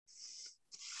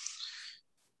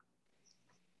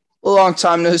long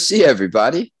time no see,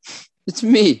 everybody. It's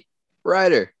me,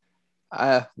 Ryder.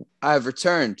 I I have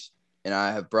returned, and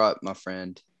I have brought my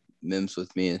friend Mims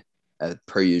with me, as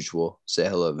per usual. Say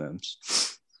hello,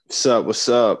 Mims. What's up? What's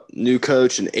up? New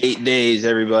coach in 8 days,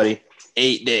 everybody.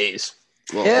 8 days.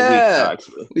 Well, a week Yeah,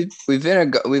 actually. we've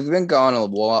been gone a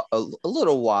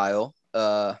little while.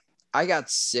 I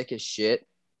got sick as shit.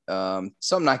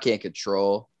 Something I can't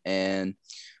control, and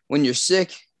when you're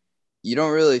sick, you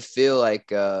don't really feel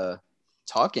like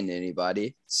talking to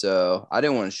anybody. So I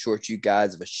didn't want to short you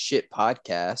guys of a shit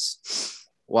podcast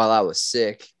while I was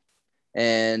sick.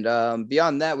 And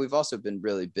beyond that, we've also been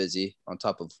really busy on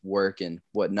top of work and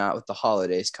whatnot with the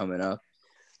holidays coming up.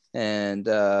 And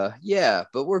yeah,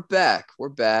 but we're back. We're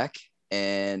back.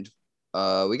 And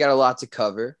we got a lot to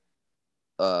cover.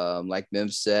 Like Mim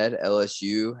said,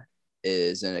 LSU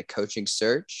is in a coaching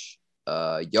search.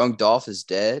 Young Dolph is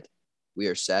dead. We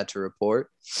are sad to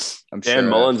report. I'm Dan sure.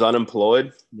 Mullen's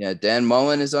unemployed. Yeah, Dan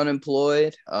Mullen is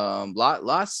unemployed.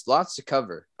 Lots to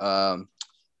cover.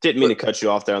 Didn't mean to cut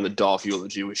you off there on the Dolph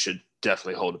eulogy. We should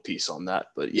definitely hold a piece on that.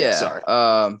 But yeah, sorry.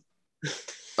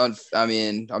 I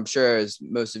mean, I'm sure as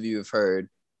most of you have heard,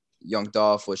 young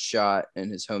Dolph was shot in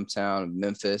his hometown of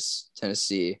Memphis,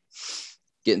 Tennessee,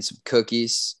 getting some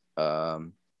cookies.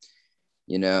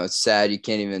 It's sad you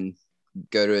can't even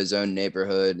go to his own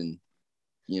neighborhood and,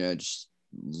 just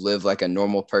live like a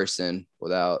normal person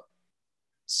without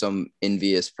some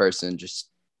envious person.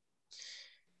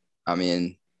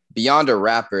 Beyond a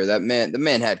rapper, the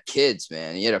man had kids,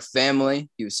 man. He had a family.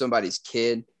 He was somebody's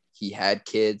kid. He had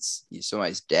kids. He's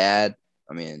somebody's dad.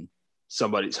 I mean,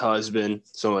 somebody's husband,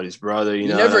 somebody's brother. You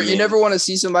never want to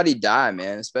see somebody die,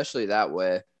 man, especially that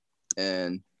way.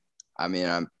 And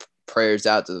I'm prayers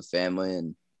out to the family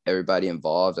and everybody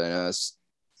involved. I know it's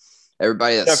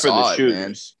everybody that except saw for the it,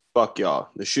 shooters. Man. Fuck y'all.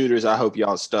 The shooters. I hope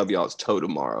y'all stub y'all's toe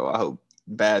tomorrow. I hope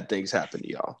bad things happen to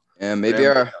y'all. And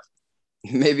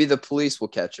maybe the police will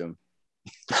catch him.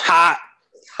 Ha!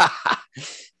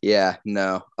 Yeah,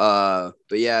 no. But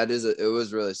yeah, it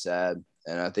was really sad,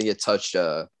 and I think it touched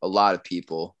a lot of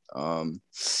people. I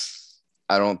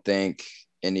don't think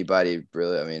anybody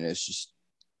really. I mean, it's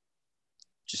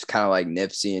just kind of like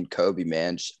Nipsey and Kobe,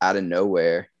 man, just out of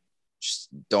nowhere. Just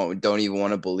don't even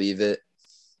want to believe it.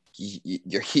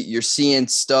 You're seeing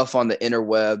stuff on the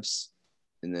interwebs,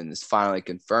 and then it's finally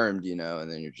confirmed,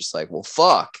 and then you're just like, well,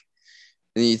 fuck.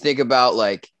 And then you think about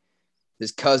like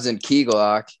his cousin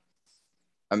Keeglock.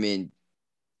 I mean,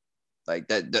 like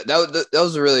that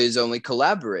was really his only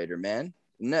collaborator, man.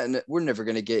 We're never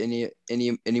gonna get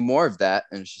any more of that,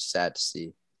 and it's just sad to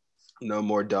see. No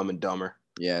more Dumb and Dumber.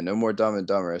 Yeah, no more Dumb and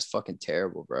Dumber. It's fucking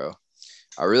terrible, bro.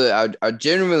 I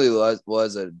genuinely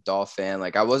was a Dolph fan.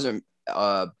 Like, I wasn't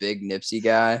a big Nipsey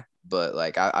guy, but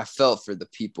like I felt for the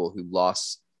people who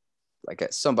lost like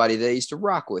somebody they used to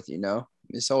rock with.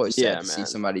 It's always sad to see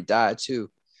somebody die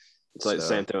too. It's like the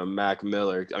same thing with Mac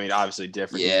Miller. I mean, obviously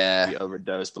different. Yeah. He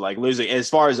overdosed, but like losing, as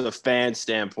far as a fan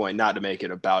standpoint, not to make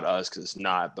it about us because it's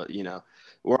not, but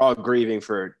we're all grieving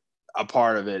for a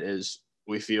part of it is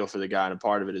we feel for the guy, and a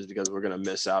part of it is because we're gonna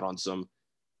miss out on some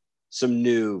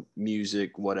new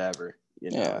music, whatever,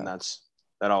 and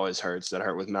that always hurts. That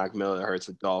hurt with Mac Miller, it hurts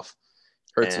with Dolph,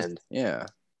 hurts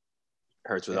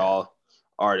with all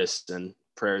artists, and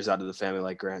prayers out to the family,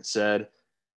 like Grant said.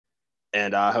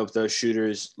 And I hope those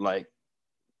shooters like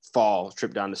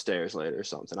trip down the stairs later or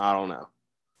something. I don't know.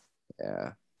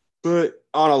 Yeah. But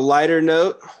on a lighter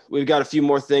note, we've got a few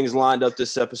more things lined up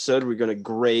this episode. We're going to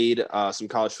grade some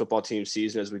college football team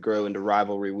season as we grow into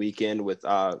rivalry weekend with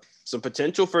some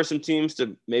potential for some teams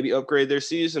to maybe upgrade their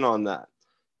season on that.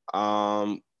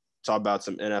 Talk about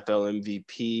some NFL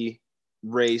MVP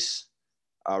race,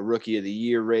 rookie of the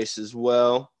year race as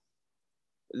well.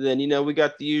 Then, we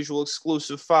got the usual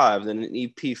exclusive 5, then an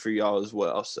EP for y'all as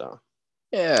well. So,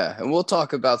 yeah. And we'll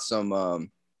talk about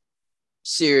some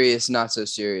serious, not so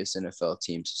serious NFL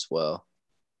teams as well.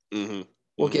 Mm-hmm.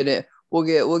 We'll get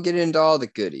into all the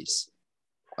goodies.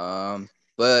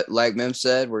 But like Mim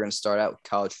said, we're going to start out with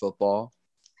college football.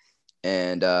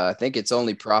 And I think it's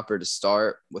only proper to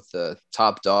start with the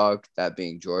top dog, that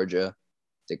being Georgia.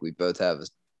 I think we both have an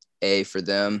A for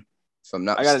them, if I'm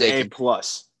not mistaken. I got an A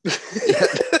plus.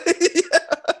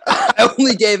 I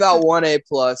only gave out one A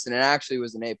plus, and it actually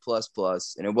was an A plus,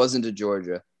 and it wasn't to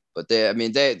Georgia. But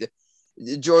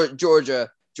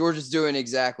Georgia's doing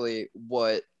exactly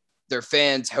what their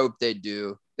fans hope they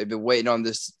do. They've been waiting on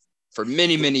this for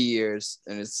many, many years,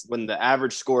 and it's when the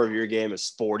average score of your game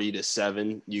is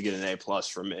 40-7, you get an A plus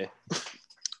from me.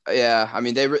 Yeah, I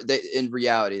mean they in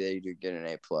reality they do get an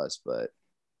A plus, but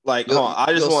like, hold on,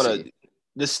 I just want to.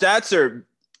 The stats are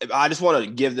I just want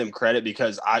to give them credit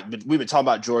because we've been talking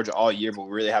about Georgia all year, but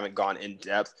we really haven't gone in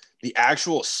depth. The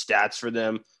actual stats for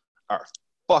them are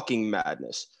fucking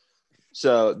madness.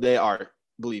 So they are, I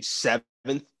believe, 7th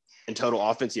in total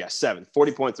offense. Yeah, 7th,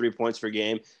 40.3 points per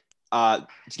game. To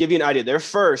give you an idea, they're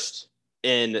first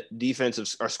in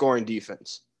defensive or scoring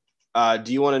defense.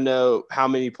 Do you want to know how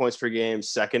many points per game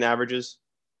second averages?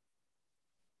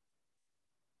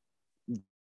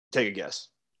 Take a guess.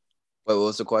 What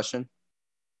was the question?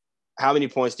 How many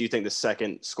points do you think the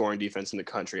second scoring defense in the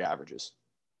country averages?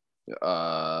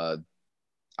 I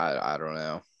don't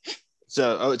know.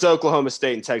 So it's Oklahoma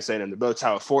State and Texas A&M. They both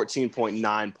have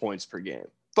 14.9 points per game.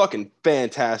 Fucking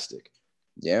fantastic.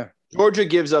 Yeah. Georgia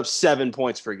gives up 7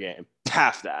 points per game.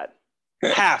 Half that.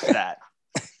 Half that.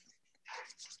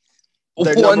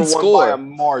 They're number one by a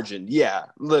margin. Yeah,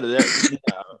 literally.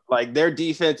 Like their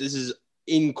defense is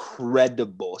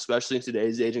incredible, especially in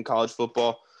today's age in college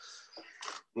football.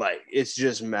 Like it's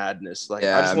just madness. Like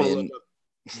I just want to look up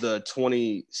the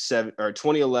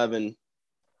 2011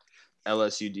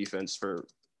 LSU defense for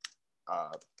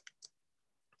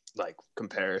like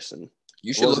comparison.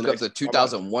 You should look up the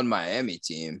 2001 Miami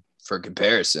team for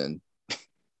comparison.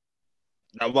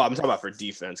 Well, I'm talking about for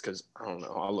defense because I don't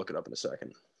know. I'll look it up in a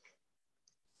second.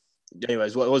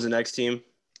 Anyways, what was the next team?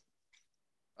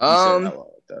 Let's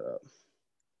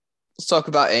talk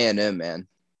about A&M, man.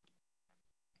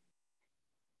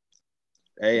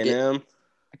 A&M.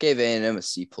 I gave A&M a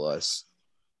C plus.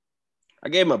 I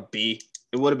gave them a B.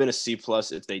 It would have been a C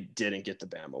plus if they didn't get the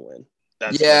Bama win.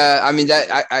 I mean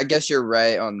that. I guess you're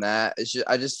right on that.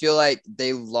 I just feel like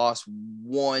they lost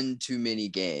one too many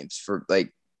games for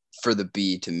the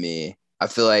B to me. I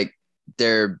feel like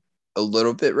they're a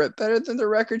little bit better than the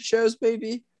record shows.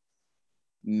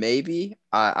 Maybe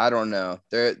I don't know.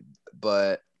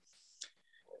 But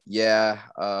yeah.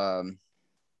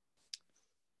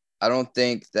 I don't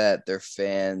think that their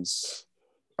fans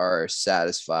are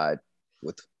satisfied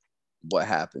with what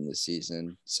happened this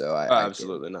season. So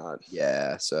absolutely not.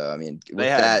 Yeah. So I mean,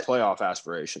 they had playoff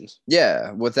aspirations.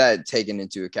 Yeah, with that taken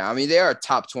into account, I mean they are a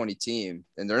top 20 team,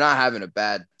 and they're not having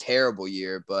a terrible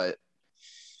year. But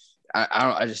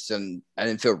I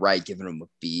didn't feel right giving them a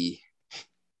B.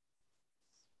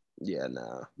 Yeah,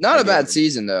 no, not a bad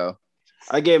season though.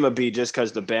 I gave them a B just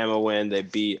because the Bama win. They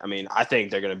beat. I mean, I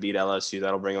think they're going to beat LSU.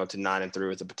 That'll bring them to 9-3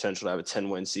 with the potential to have a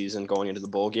 10-win season going into the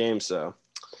bowl game. So,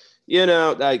 a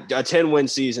 10-win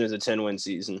season is a 10-win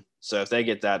season. So if they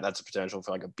get that, that's a potential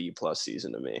for like a B+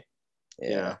 season to me.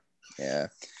 Yeah. I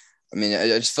mean, I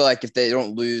just feel like if they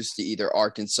don't lose to either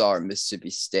Arkansas or Mississippi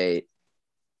State,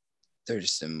 they're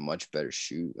just in much better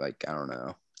shoot. Like, I don't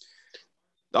know.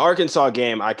 The Arkansas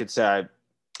game, I could say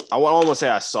I would almost say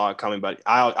I saw it coming, but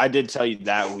I did tell you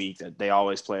that week that they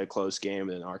always play a close game,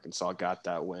 and Arkansas got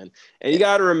that win. And you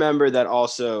got to remember that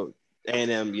also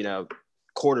A&M,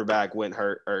 quarterback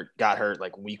got hurt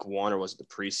like week 1, or was it the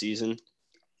preseason?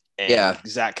 And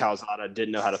Zach Calzada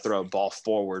didn't know how to throw a ball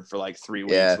forward for like 3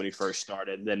 weeks when he first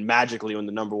started. And then magically, when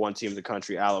the number 1 team in the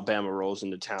country, Alabama, rolls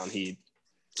into town, he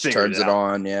turns it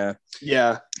on. Yeah.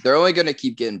 They're only going to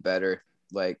keep getting better.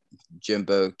 Like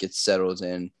Jimbo gets settled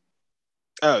in.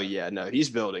 Oh, yeah. No, he's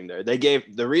building there.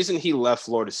 The reason he left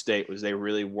Florida State was they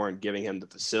really weren't giving him the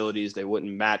facilities. They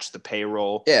wouldn't match the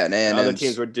payroll. Yeah, and other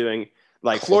teams were doing.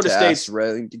 Like Florida State's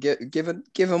ready to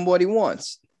give him what he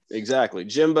wants. Exactly.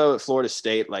 Jimbo at Florida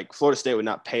State, like Florida State would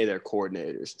not pay their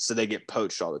coordinators, so they get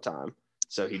poached all the time.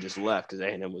 So he just left because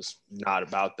A&M was not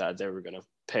about that. They were going to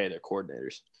pay their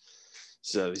coordinators.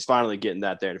 So he's finally getting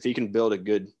that there. And if he can build a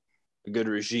good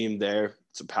regime there,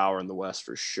 it's a power in the West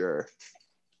for sure.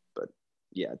 But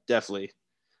yeah, definitely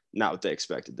not what they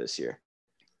expected this year.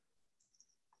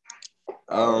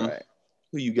 All right.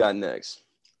 Who you got next?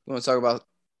 You want to talk about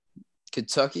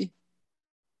Kentucky?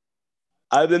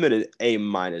 I have them at an A-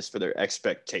 for their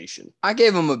expectation. I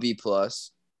gave them a B+. They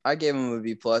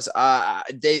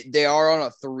are on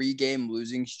a 3-game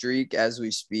losing streak as we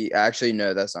speak. Actually,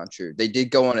 no, that's not true. They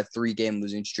did go on a 3-game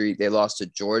losing streak. They lost to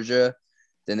Georgia.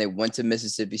 Then they went to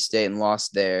Mississippi State and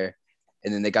lost there.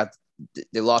 And then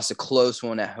they lost a close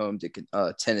one at home to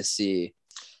Tennessee,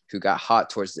 who got hot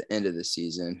towards the end of the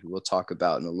season, who we'll talk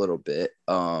about in a little bit.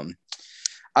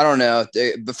 I don't know.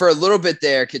 But for a little bit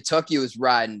there, Kentucky was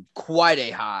riding quite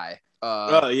a high.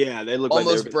 They looked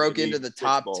almost like they broke into the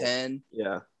top 10.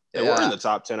 Yeah. They were in the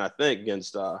top 10, I think,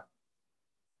 against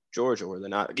Georgia, were they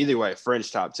not? Either way,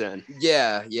 fringe top 10.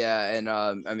 Yeah. And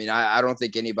I mean, I don't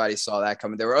think anybody saw that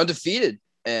coming. They were undefeated,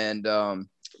 and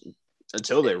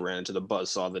until they ran into the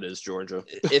buzzsaw that is Georgia.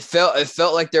 It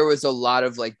felt like there was a lot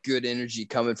of like good energy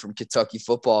coming from Kentucky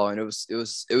football, and it was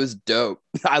dope.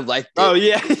 I liked it. Oh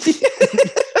yeah.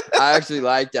 I actually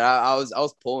liked it. I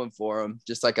was pulling for him,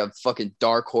 just like a fucking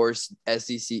dark horse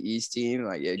SEC East team.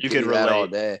 Like, yeah, You give can me that all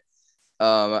relate. day.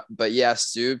 But yeah,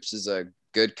 Stoops is a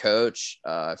good coach.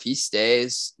 If he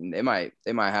stays, they might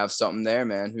have something there,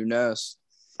 man. Who knows?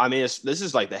 I mean, this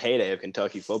is like the heyday of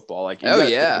Kentucky football. Like, you Oh got to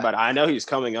think yeah, about it. I know he's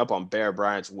coming up on Bear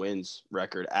Bryant's wins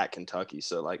record at Kentucky.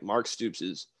 So, like, Mark Stoops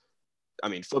is, I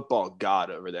mean, football god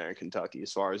over there in Kentucky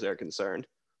as far as they're concerned.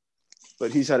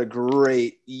 But he's had a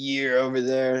great year over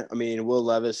there. I mean, Will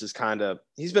Levis is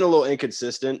he's been a little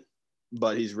inconsistent,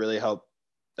 but he's really helped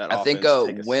that I think offense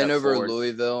a take a win step over forward.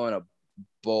 Louisville and a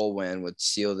bowl win would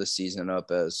seal the season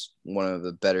up as one of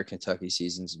the better Kentucky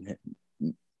seasons,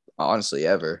 honestly,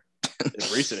 ever.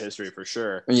 In recent history, for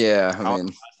sure. Yeah, I I don't know mean,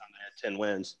 last time they had 10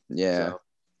 wins. yeah, So,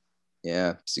 yeah,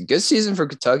 it's a good season for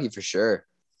Kentucky for sure.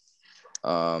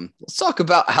 Let's talk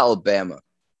about Alabama.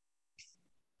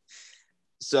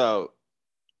 so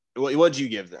what'd you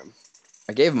give them?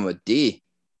 I gave them a D.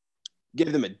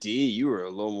 Give them a D. You were a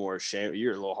little more ashamed. You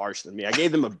were a little harsh than me. I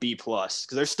gave them a B plus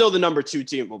because they're still the number 2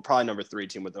 team, well, probably number 3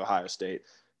 team with Ohio State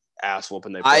ass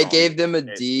whooping they put I on. gave them a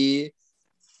D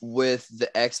with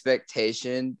the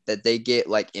expectation that they get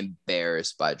like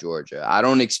embarrassed by Georgia. I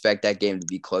don't expect that game to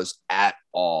be close at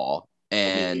all. Well,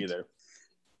 me And neither.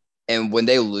 and when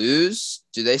they lose,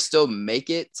 do they still make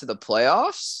it to the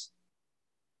playoffs?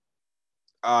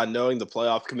 Knowing the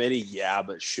playoff committee, yeah,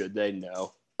 but should they?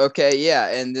 No. Okay, yeah,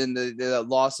 and then the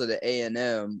loss of the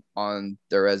A&M on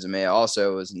their resume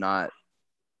also was not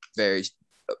very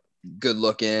good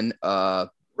looking.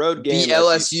 Road game.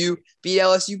 Beat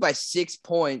LSU by 6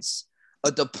 points.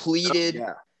 A depleted.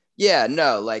 Yeah. Yeah,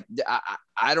 no, like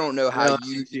I don't know how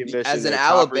you missing as an their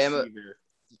top Alabama. receiver,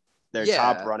 their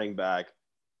top Yeah, running back,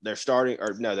 their starting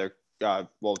or no, their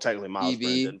well, technically Miles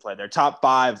Brennan EB. didn't play. Their top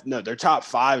five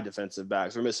defensive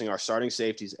backs. We're missing our starting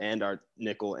safeties and our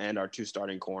nickel and our 2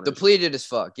 starting corners. Depleted as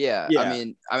fuck. Yeah. I Yeah.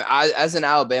 mean, I as an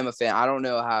Alabama fan, I don't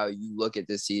know how you look at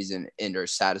this season and are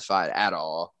satisfied at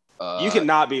all. You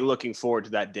cannot be looking forward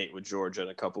to that date with Georgia in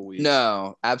a couple weeks.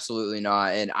 No, absolutely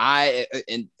not. And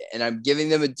I'm giving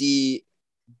them a D,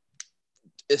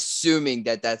 assuming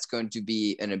that that's going to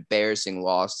be an embarrassing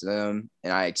loss to them,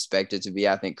 and I expect it to be.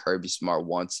 I think Kirby Smart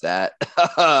wants that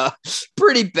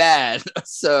pretty bad.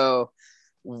 So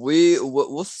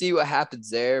we'll see what happens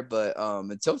there. But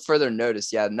until further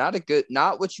notice, yeah,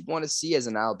 not what you want to see as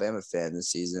an Alabama fan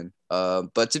this season.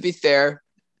 But to be fair,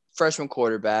 freshman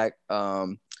quarterback.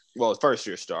 Well, first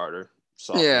year starter,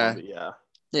 sophomore, Yeah, but yeah.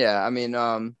 yeah. I mean,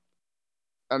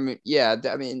 yeah.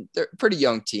 I mean, they're a pretty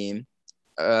young team.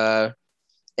 And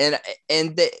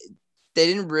they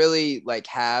didn't really like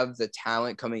have the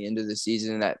talent coming into the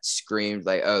season that screamed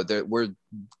like, oh, we're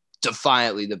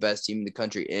defiantly the best team in the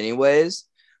country, anyways.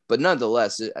 But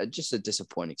nonetheless, just a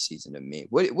disappointing season to me.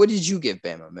 What did you give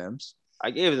Bama, Mims?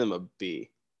 I gave them a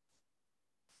B.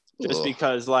 Just Ugh.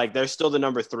 because like they're still the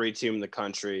number 3 team in the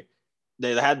country.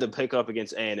 They had to pick up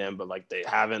against A&M, but like they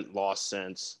haven't lost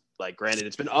since. Like, granted,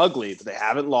 it's been ugly, but they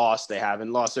haven't lost. They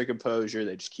haven't lost their composure.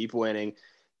 They just keep winning.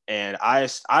 And I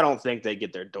don't think they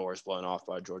get their doors blown off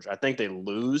by Georgia. I think they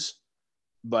lose,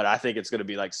 but I think it's going to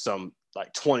be like some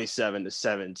like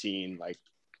 27-17. Like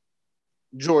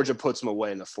Georgia puts them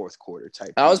away in the fourth quarter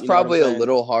type. I was You know what I'm probably a saying?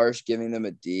 little harsh giving them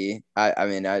a D. I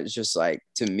mean, I was just like,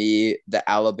 to me, the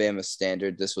Alabama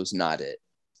standard, this was not it.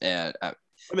 And I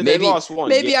mean, they lost one.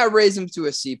 Maybe I raise them to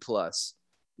a C plus,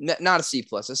 not a C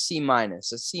plus, a C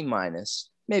minus,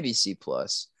 maybe C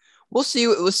plus. We'll see.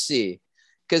 We'll see,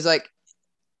 because like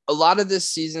a lot of this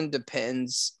season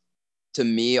depends to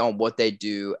me on what they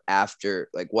do after,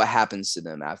 like what happens to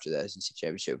them after the SEC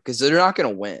championship, because they're not going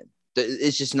to win.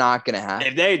 It's just not going to happen.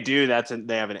 If they do,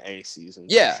 they have an A season.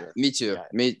 Yeah, sure. me too.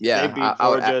 Yeah. Yeah, They beat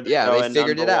Georgia. they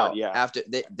figured it out. Yeah. After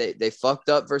they fucked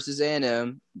up versus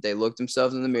A&M, they looked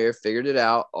themselves in the mirror, figured it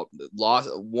out,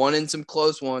 won in some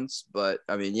close ones. But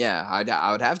I mean, yeah,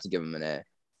 I would have to give them an A.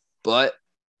 But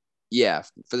yeah,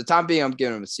 for the time being, I'm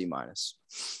giving them a C minus.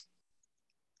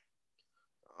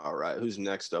 All right, who's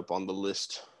next up on the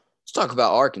list? Let's talk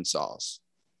about Arkansas.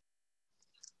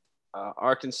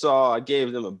 Arkansas, I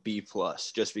gave them a B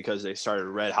plus just because they started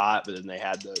red hot, but then they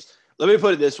had those. Let me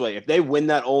put it this way: if they win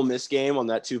that Ole Miss game on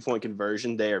that 2-point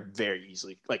conversion, they are very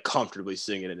easily, like comfortably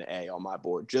sitting at an A on my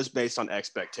board, just based on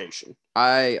expectation.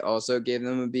 I also gave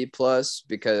them a B plus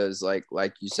because, like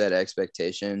you said,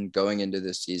 expectation going into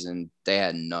this season, they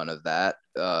had none of that.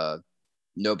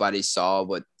 Nobody saw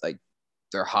what like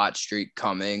their hot streak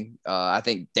coming. I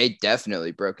think they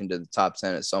definitely broke into the top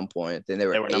 10 at some point. Then they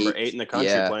were number 8 in the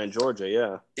country playing Georgia.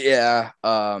 Yeah. Yeah.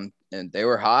 And they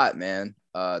were hot, man.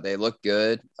 They looked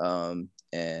good.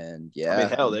 And I mean,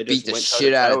 yeah, hell, they beat just the went toe to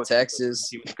shit out toe of with the Texas.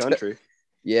 team in the country.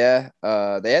 Yeah,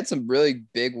 they had some really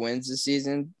big wins this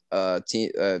season.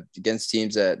 Against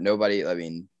teams that nobody. I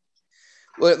mean,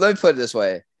 let me put it this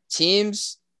way: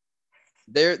 teams,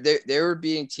 they were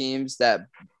beating teams that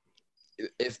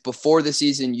if before the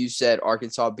season you said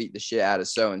Arkansas beat the shit out of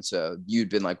so and so, you'd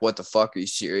been like, "What the fuck? Are you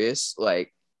serious?"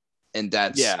 Like, and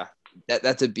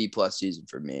that's a B+ season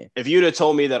for me. If you'd have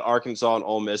told me that Arkansas and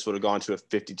Ole Miss would have gone to a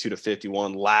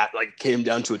 52-51 like came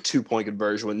down to a 2-point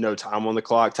conversion with no time on the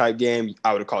clock type game,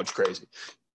 I would have called you crazy.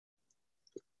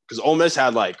 Because Ole Miss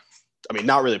had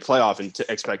not really playoff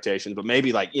expectations, but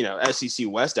maybe SEC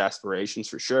West aspirations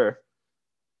for sure.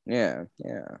 Yeah,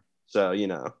 yeah. So,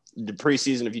 the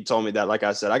preseason, if you told me that, like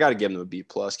I said, I got to give them a B+.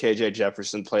 KJ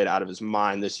Jefferson played out of his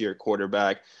mind this year,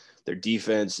 quarterback. Their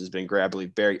defense has been great. I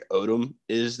believe Barry Odom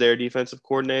is their defensive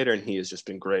coordinator, and he has just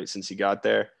been great since he got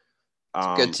there.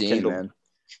 Good team, man.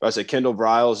 I said Kendall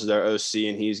Briles is their OC,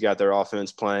 and he's got their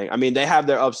offense playing. I mean, they have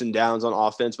their ups and downs on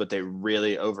offense, but they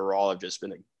really overall have just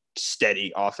been a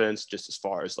steady offense just as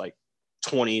far as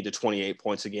 20 to 28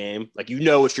 points a game. What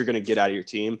you're going to get out of your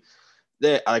team.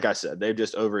 Like I said, they've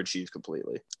just overachieved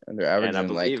completely. And they're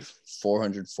averaging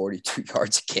 442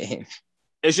 yards a game.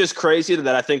 It's just crazy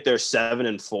that I think they're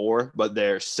 7-4, but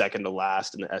they're second to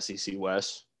last in the SEC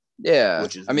West. Yeah,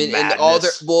 which is madness.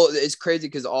 And it's crazy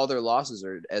because all their losses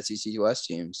are SEC West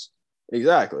teams.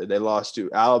 Exactly, they lost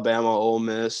to Alabama, Ole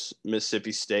Miss,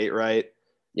 Mississippi State, right?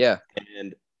 Yeah.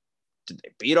 And did they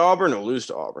beat Auburn or lose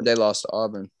to Auburn? They lost to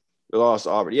Auburn. They lost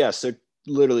to Auburn. Yeah, so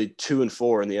literally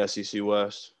 2-4 in the SEC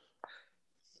West.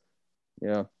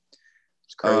 Yeah,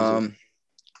 it's crazy.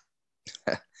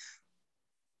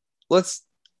 Let's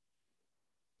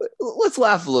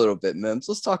laugh a little bit, Mims.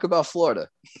 Let's talk about Florida.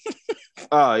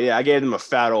 Oh, yeah. I gave them a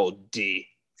fat old D.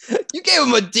 You gave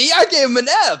them a D? I gave them an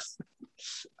F.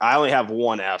 I only have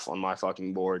one F on my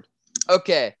fucking board.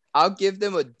 Okay. I'll give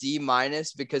them a D-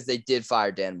 because they did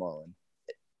fire Dan Mullen.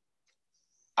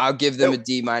 I'll give them a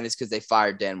D- because they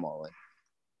fired Dan Mullen.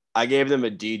 I gave them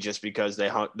a D just because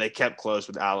they kept close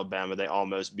with Alabama. They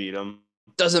almost beat them.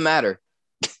 Doesn't matter.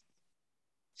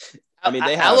 I mean,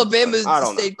 Alabama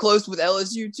stayed close with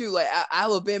LSU too.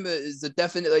 Alabama is a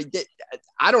definite.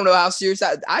 I don't know how serious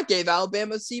I gave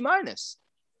Alabama a C-.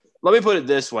 Let me put it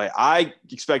this way: I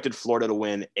expected Florida to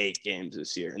win 8 games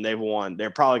this year, and they've won. They're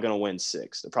probably going to win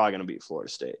 6. They're probably going to beat Florida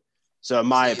State. So, in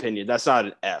my opinion, that's not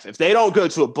an F. If they don't go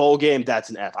to a bowl game, that's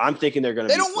an F. I'm thinking they're going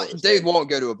to. They won't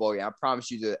go to a bowl game. I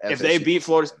promise you. If they beat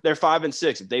Florida, they're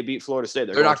 5-6. If they beat Florida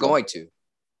State, they're not going to.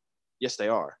 Yes, they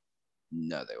are.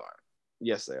 No, they aren't.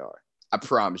 Yes, they are. I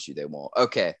promise you they won't.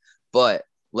 Okay, but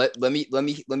let me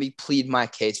plead my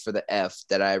case for the F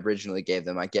that I originally gave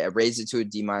them. I raised it to a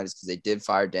D- because they did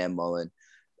fire Dan Mullen.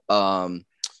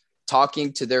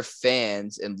 Talking to their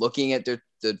fans and looking at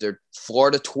their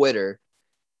Florida Twitter,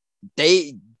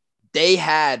 they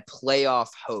had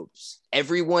playoff hopes.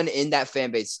 Everyone in that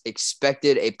fan base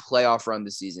expected a playoff run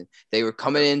this season. They were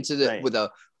coming into with a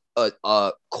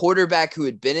quarterback who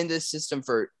had been in this system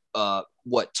for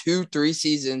 2-3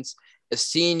 seasons. A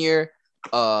senior,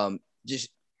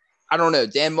 just I don't know.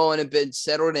 Dan Mullen had been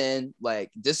settled in.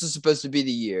 This is supposed to be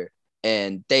the year,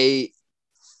 and they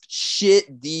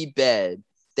shit the bed.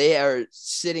 They are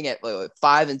sitting at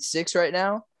 5-6 right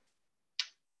now.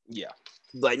 Yeah,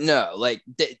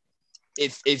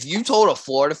 if you told a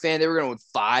Florida fan they were going to win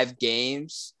 5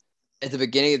 games at the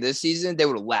beginning of this season, they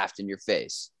would have laughed in your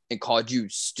face and called you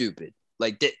stupid.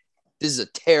 This is a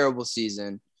terrible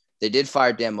season. They did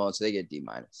fire Dan Mullen, so they get D-.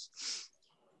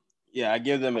 Yeah, I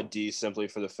give them a D simply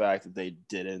for the fact that they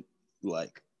didn't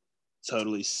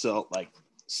totally sell. If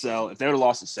they would have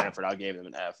lost to Stanford, I gave them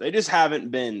an F. They just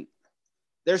haven't been.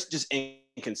 They're just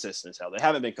inconsistent as hell. They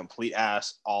haven't been complete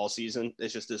ass all season.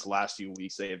 It's just this last few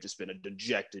weeks they have just been a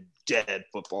dejected, dead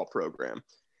football program.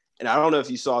 And I don't know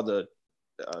if you saw the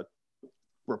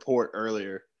report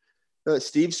earlier.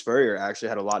 Steve Spurrier actually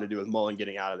had a lot to do with Mullen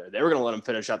getting out of there. They were going to let him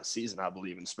finish out the season, I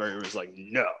believe, and Spurrier was like,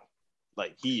 no.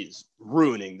 He is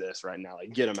ruining this right now.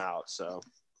 Get him out. So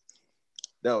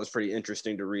that was pretty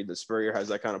interesting to read that Spurrier has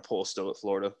that kind of pull still at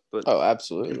Florida. But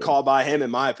absolutely. Call by him,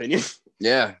 in my opinion.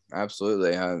 Yeah,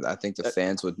 absolutely. I think the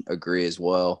fans would agree as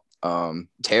well.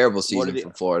 Terrible season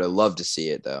for Florida. Love to see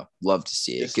it, though. Love to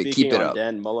see it. Keep it up.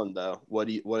 Dan Mullen, though, what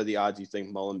are the odds you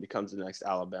think Mullen becomes the next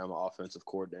Alabama offensive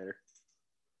coordinator?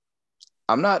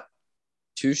 I'm not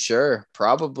too sure.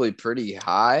 Probably pretty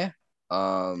high.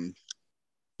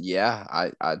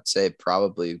 Yeah, I'd say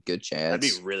probably a good chance.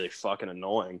 That'd be really fucking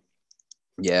annoying.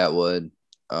 Yeah, it would.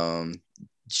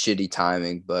 Shitty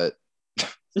timing, but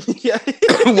yeah.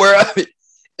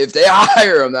 If they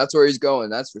hire him, that's where he's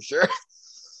going. That's for sure.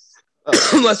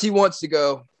 unless he wants to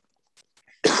go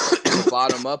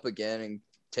bottom up again and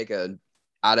take a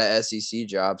out of SEC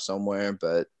job somewhere.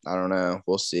 But I don't know.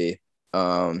 We'll see.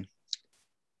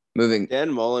 Moving. Dan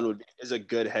Mullen is a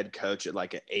good head coach at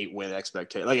like an 8-win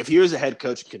expectation. Like if he was a head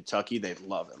coach in Kentucky, they'd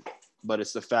love him. But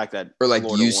it's the fact that Or like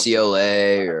Florida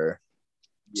UCLA or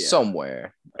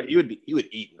somewhere. He would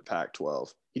eat in the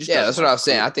Pac-12. That's what I was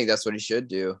saying. I think that's what he should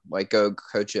do. Like go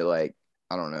coach it. Like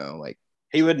I don't know. Like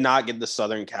he would not get the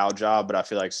Southern Cal job, but I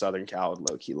feel like Southern Cal would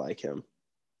low-key like him.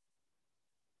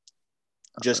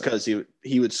 Just because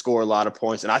he would score a lot of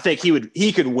points, and I think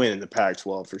he could win in the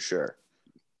Pac-12 for sure.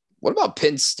 What about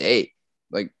Penn State?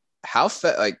 Like how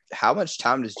much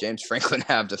time does James Franklin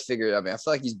have to figure it out? I mean, I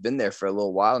feel like he's been there for a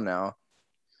little while now.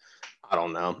 I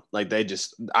don't know. Like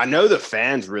I know the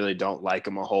fans really don't like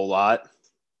him a whole lot,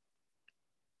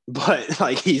 but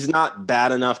like he's not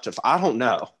bad enough to. I don't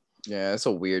know. Yeah, it's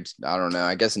a weird. I don't know.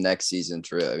 I guess next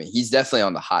season's real. I mean, he's definitely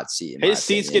on the hot seat. His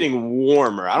seat's getting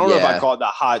warmer. I don't know if I call it the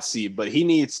hot seat, but he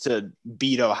needs to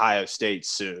beat Ohio State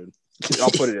soon.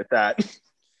 I'll put it at that.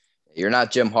 You're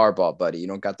not Jim Harbaugh, buddy. You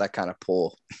don't got that kind of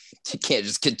pull. You can't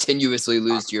just continuously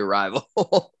lose to your rival.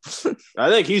 I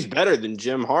think he's better than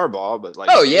Jim Harbaugh, but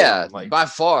like, by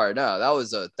far. No, that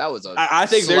was a. I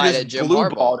think they're just blue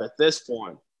balled at this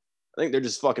point. I think they're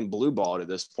just fucking blue balled at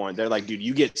this point. They're like, dude,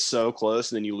 you get so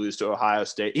close and then you lose to Ohio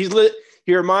State.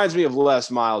 He reminds me of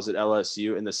Les Miles at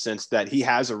LSU in the sense that he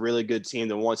has a really good team.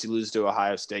 Then once he loses to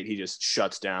Ohio State, he just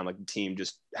shuts down. Like the team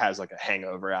just has like a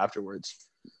hangover afterwards.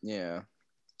 Yeah.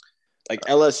 Like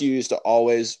LSU used to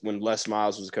always, when Les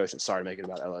Miles was coaching, sorry to make it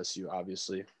about LSU,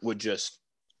 obviously, would just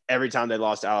every time they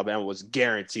lost to Alabama was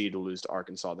guaranteed to lose to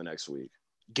Arkansas the next week.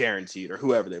 Guaranteed, or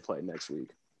whoever they played next week.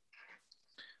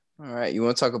 All right. You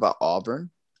want to talk about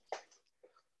Auburn?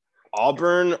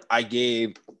 Auburn, I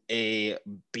gave a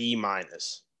B-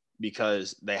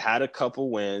 because they had a couple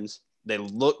wins. They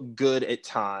look good at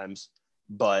times,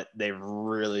 but they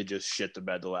really just shit the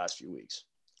bed the last few weeks.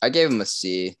 I gave them a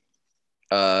C.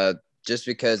 Just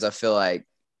because I feel like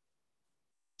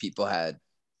people had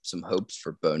some hopes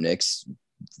for Bo Nix,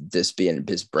 this being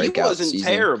his breakout season. He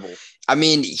wasn't terrible. I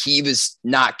mean, he was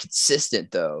not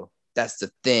consistent, though. That's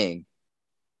the thing.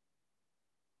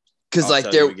 Because, like,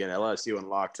 again, LSU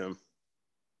unlocked him.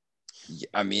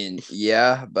 I mean,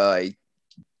 yeah, but like,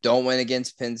 don't win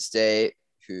against Penn State,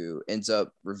 who ends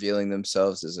up revealing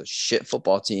themselves as a shit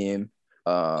football team.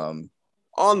 On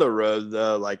the road,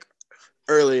 though, like,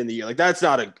 early in the year. Like, that's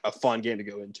not a fun game to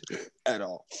go into at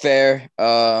all. Fair.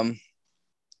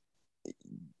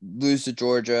 Lose to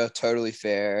Georgia, totally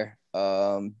fair.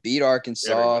 Beat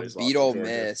Arkansas, beat Ole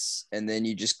Miss, and then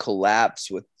you just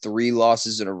collapse with 3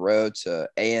 losses in a row to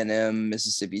A&M,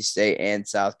 Mississippi State, and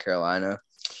South Carolina.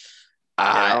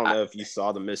 I don't know if you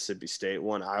saw the Mississippi State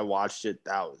one. I watched it.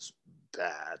 That was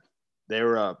bad. They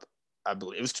were up, I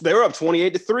believe. They were up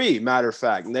 28-3, matter of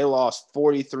fact, and they lost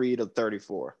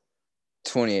 43-34.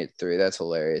 28-3. That's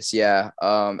hilarious. Yeah.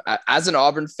 As an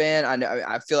Auburn fan,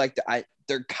 I feel like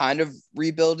they're kind of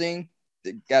rebuilding.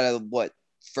 They got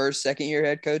a second year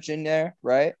head coach in there,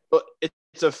 right? Well,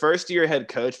 it's a first-year head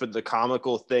coach, but the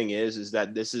comical thing is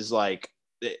that this is like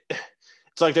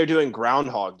it's like they're doing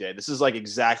Groundhog Day. This is like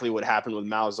exactly what happened with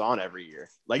Malzahn every year.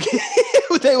 Like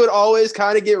they would always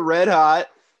kind of get red hot.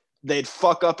 They'd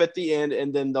fuck up at the end,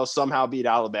 and then they'll somehow beat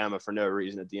Alabama for no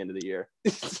reason at the end of the year.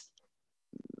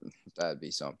 That'd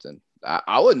be something. I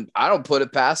don't put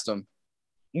it past them.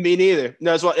 Me neither.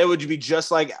 No, that's what it would be, just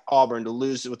like Auburn to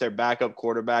lose with their backup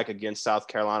quarterback against South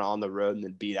Carolina on the road and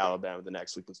then beat Alabama the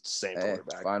next week with the same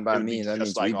quarterback. Fine by me. That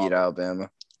means we beat Alabama.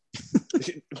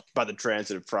 By the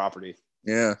transitive property.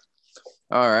 Yeah.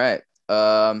 All right.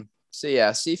 So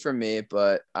yeah, C for me,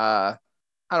 but I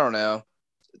don't know.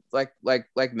 Like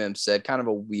Mim said, kind of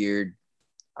a weird.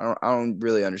 I don't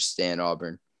really understand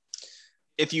Auburn.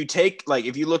 If you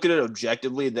look at it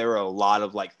objectively, there are a lot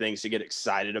of like things to get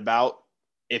excited about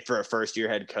for a first year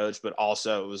head coach, but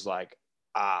also it was like,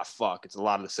 fuck, it's a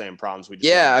lot of the same problems we just.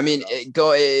 Yeah, I mean,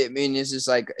 it's just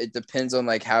like it depends on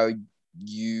like how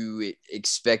you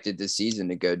expected the season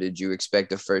to go. Did you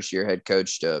expect a first year head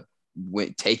coach to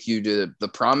take you to the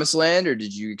promised land, or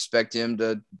did you expect him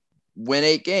to win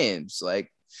 8 games?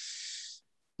 Like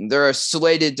they're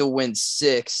slated to win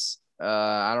 6.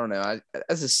 I don't know.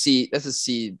 That's a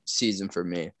C season for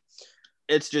me.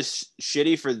 It's just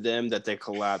shitty for them that they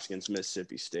collapsed against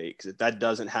Mississippi State, because if that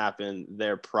doesn't happen,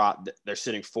 they're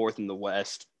sitting 4th in the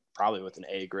West, probably with an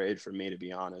A grade for me, to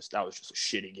be honest. That was just a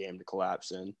shitty game to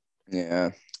collapse in. Yeah.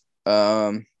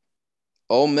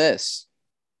 Ole Miss,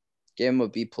 gave him a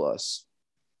B+.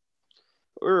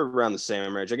 We're around the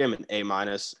same range. I gave him an A-.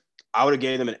 I would have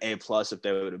gave them an A+ if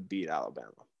they would have beat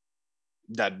Alabama.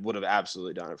 That would have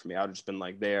absolutely done it for me. I would have just been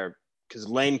like there because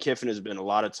Lane Kiffin has been a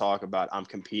lot of talk about I'm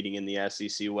competing in the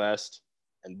SEC West,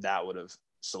 and that would have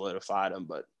solidified him,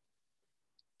 but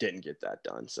didn't get that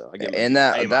done. So I give him And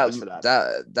A- for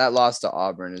that. that loss to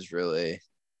Auburn is really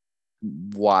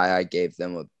why I gave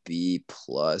them a B+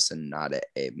 and not an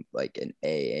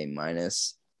A-.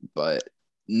 But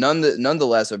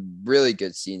nonetheless, a really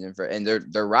good season and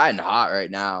they're riding hot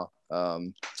right now.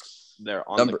 They're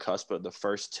on the cusp of the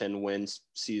first 10 wins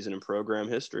season in program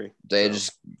history. They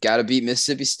just got to beat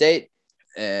Mississippi State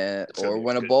or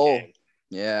win a bowl. Game.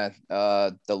 Yeah.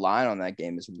 The line on that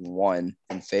game is 1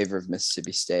 in favor of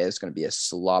Mississippi State. It's going to be a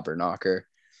slobber knocker.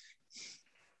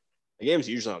 The game's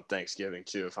usually on Thanksgiving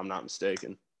too, if I'm not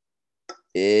mistaken.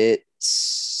 Do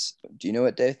you know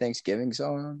what day Thanksgiving's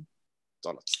on? It's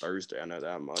on a Thursday. I know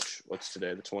that much. What's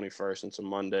today? The 21st. It's a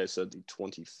Monday, so the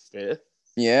 25th.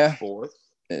 Yeah. 4th.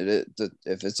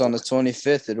 If it's on the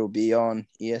 25th, it'll be on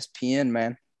ESPN,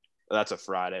 man. That's a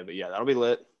Friday, but yeah, that'll be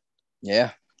lit.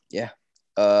 Yeah.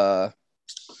 All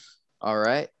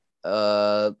right.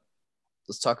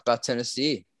 Let's talk about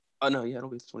Tennessee. Oh no, yeah, it'll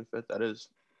be the 25th. That is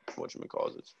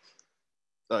whatchamacallit.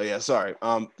 Oh yeah, sorry.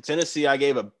 Tennessee, I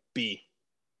gave a B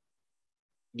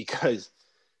because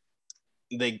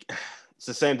it's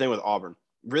the same thing with Auburn.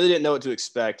 Really didn't know what to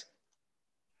expect.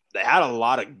 They had a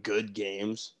lot of good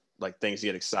games, like things to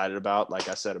get excited about, like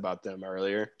I said about them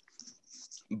earlier.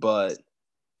 But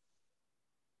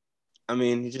I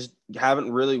mean, you just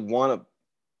haven't really won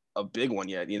a big one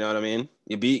yet. You know what I mean?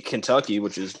 You beat Kentucky,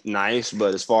 which is nice,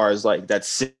 but as far as like that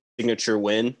signature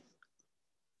win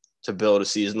to build a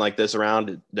season like this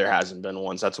around, there hasn't been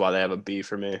one. So that's why they have a B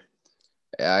for me.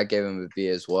 Yeah, I gave him a B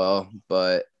as well.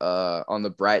 But on the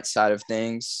bright side of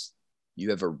things,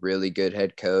 you have a really good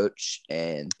head coach,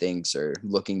 and things are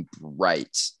looking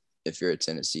bright if you're a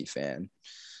Tennessee fan.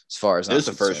 As far as it is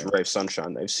the first ray of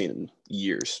sunshine they've seen in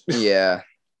years. Yeah,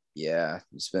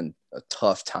 it's been a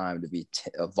tough time to be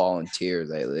a volunteer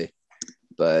lately.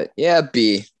 But yeah,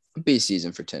 B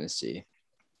season for Tennessee.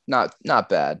 Not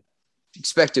bad.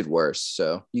 Expected worse,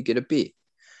 so you get a B.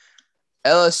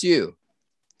 LSU.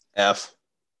 F.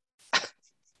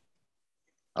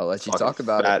 I'll let you talk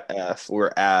about it. F.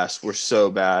 We're ass. We're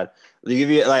so bad.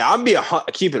 I'm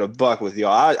keep it a buck with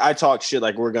y'all. I talk shit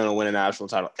like we're gonna win a national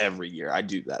title every year. I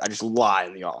do that. I just lie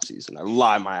in the offseason. I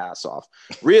lie my ass off.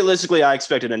 Realistically, I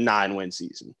expected a 9-win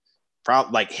season.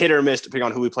 Probably like hit or miss depending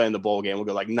on who we play in the bowl game. We'll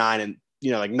go like 9-4,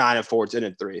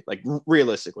 10-3. Like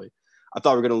realistically, I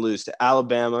thought we were gonna lose to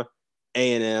Alabama,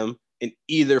 A&M, and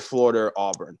either Florida or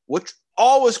Auburn, which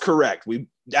all was correct. We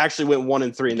actually went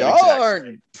 1-3. Y'all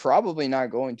aren't probably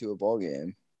not going to a bowl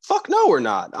game. Fuck no, we're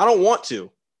not. I don't want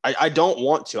to. I don't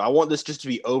want to. I want this just to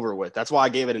be over with. That's why I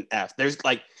gave it an F. There's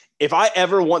like, if I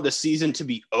ever want the season to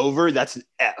be over, that's an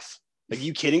F. Like,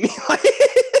 you kidding me?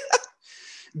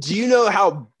 Do you know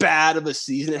how bad of a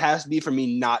season it has to be for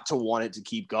me not to want it to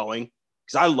keep going?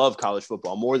 Because I love college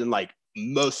football more than like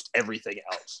most everything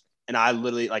else. And I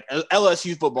literally like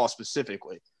LSU football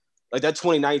specifically. Like that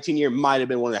 2019 year might have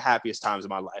been one of the happiest times of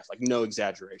my life. Like no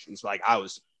exaggerations. Like I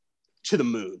was to the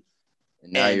moon.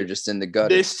 And now you're just in the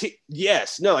gutter.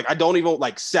 Like I don't even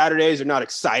like Saturdays are not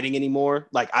exciting anymore.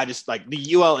 Like I just like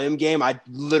the ULM game. I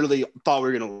literally thought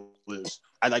we were gonna lose.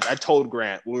 I told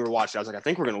Grant when we were watching, I was like, I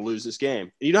think we're gonna lose this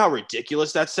game. And you know how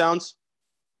ridiculous that sounds?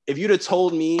 If you'd have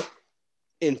told me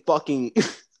in fucking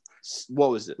what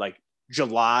was it, like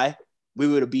July, we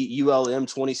would have beat ULM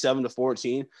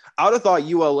 27-14. I would have thought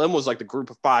ULM was like the group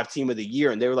of 5 team of the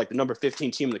year, and they were like the number 15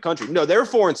 team in the country. No, they were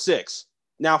 4-6,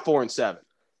 now 4-7.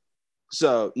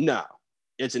 So no,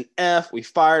 it's an F. We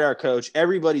fired our coach.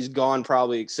 Everybody's gone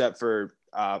probably except for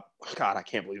God, I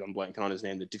can't believe I'm blanking on his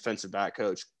name, the defensive back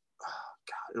coach. Oh,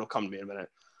 God, it'll come to me in a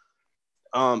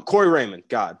minute. Corey Raymond,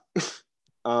 God.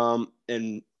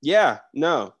 And yeah,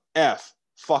 no, F.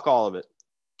 Fuck all of it.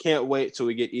 Can't wait till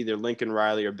we get either Lincoln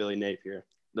Riley or Billy Napier.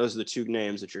 Those are the 2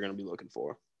 names that you're going to be looking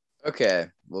for. Okay,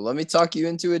 well, let me talk you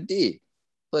into a D.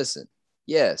 Listen,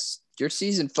 yes, your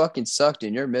season fucking sucked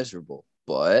and you're miserable,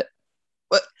 but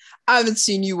I haven't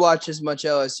seen you watch as much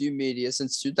LSU media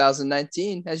since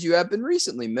 2019 as you have been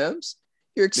recently, Mims.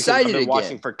 You're excited because I've been again.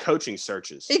 Watching for coaching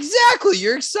searches. Exactly.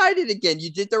 You're excited again.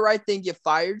 You did the right thing. You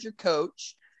fired your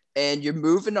coach and you're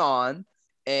moving on.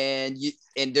 And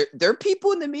there are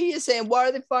people in the media saying, why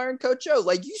are they firing Coach O?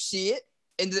 Like, you see it.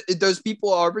 And those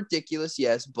people are ridiculous,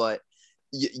 yes, but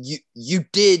you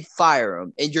did fire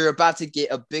him. And you're about to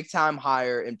get a big-time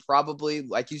hire and probably,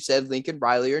 like you said, Lincoln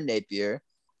Riley or Napier.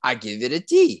 I give it a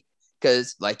D.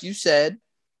 Because, like you said,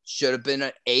 should have been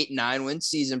an 8-9 win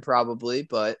season probably,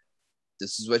 but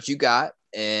this is what you got.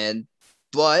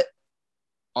 But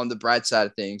on the bright side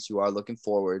of things, you are looking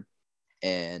forward.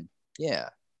 And yeah,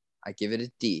 I give it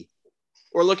a D.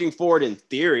 We're looking forward in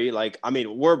theory. Like, I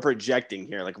mean, we're projecting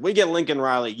here. Like, if we get Lincoln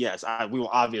Riley, yes, we will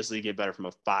obviously get better from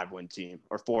a 5-win team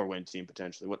or 4-win team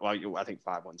potentially. Well, I think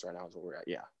 5 wins right now is what we're at.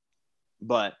 Yeah.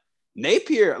 But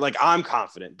Napier, like, I'm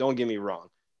confident. Don't get me wrong.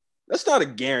 That's not a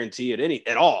guarantee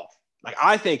at all. Like,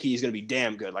 I think he's going to be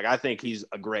damn good. Like, I think he's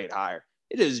a great hire.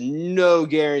 It is no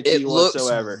guarantee It looks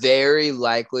whatsoever. very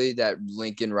likely that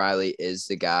Lincoln Riley is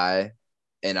the guy.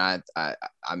 And I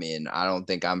mean, I don't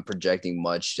think I'm projecting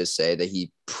much to say that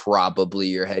he probably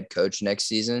your head coach next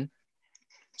season.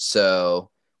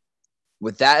 So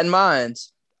with that in mind,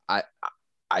 I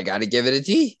got to give it a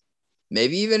D,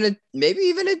 maybe even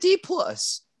a D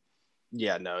plus.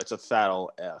 Yeah, no, it's a fat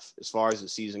old F as far as the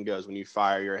season goes. When you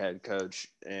fire your head coach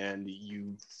and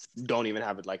you don't even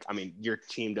have it, like, I mean, your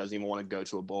team doesn't even want to go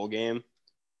to a bowl game,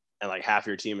 and like half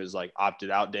your team is like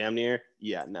opted out damn near.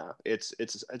 Yeah, no, it's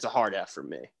a hard F for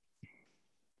me.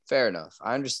 Fair enough.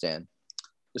 I understand.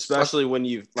 Especially when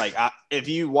you like, if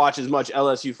you watch as much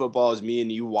LSU football as me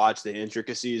and you watch the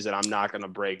intricacies that I'm not going to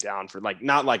break down for, like,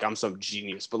 not like I'm some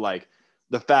genius, but like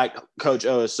the fact Coach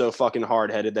O is so fucking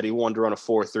hard-headed that he wanted to run a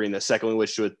 4-3, and the second we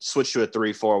switch to a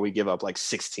 3-4, we give up like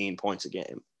 16 points a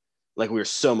game. Like, we were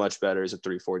so much better as a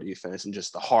 3-4 defense, and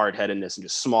just the hard-headedness and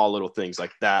just small little things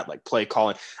like that, like play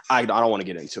calling. I don't want to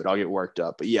get into it. I'll get worked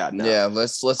up. But yeah, no. Yeah,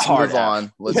 let's move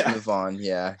on. Let's move on.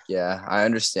 Yeah, I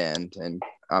understand, and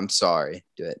I'm sorry.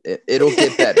 It'll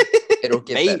get better. It'll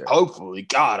get better. Hopefully.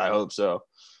 God, I hope so.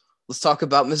 Let's talk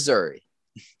about Missouri.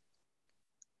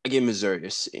 I gave Missouri a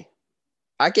C.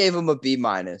 I gave them a B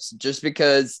minus just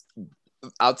because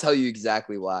I'll tell you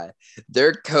exactly why.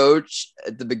 Their coach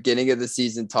at the beginning of the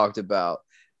season talked about,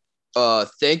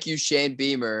 thank you, Shane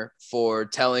Beamer, for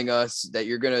telling us that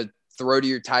you're going to throw to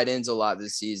your tight ends a lot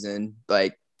this season.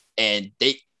 Like, and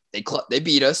they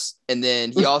beat us. And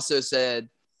then he also said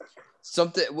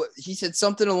something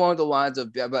along the lines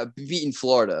of about beating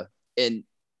Florida. And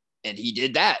he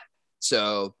did that.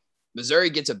 So Missouri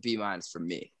gets a B minus from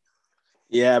me.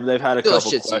 Yeah, but they've had a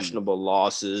couple questionable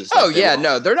losses. Oh, yeah,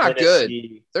 no, they're not good.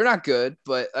 They're not good,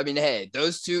 but I mean, hey,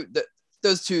 those two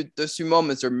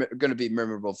moments are going to be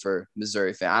memorable for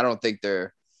Missouri fan. I don't think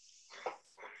they're.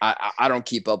 I don't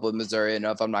keep up with Missouri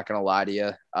enough. I'm not going to lie to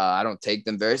you. I don't take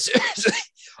them very seriously,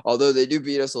 although they do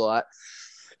beat us a lot.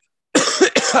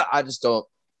 I just don't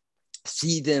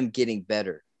see them getting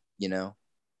better. You know,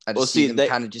 I just see them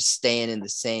kind of just staying in the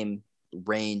same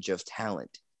range of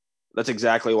talent. That's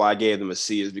exactly why I gave them a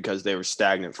C, is because they were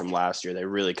stagnant from last year. They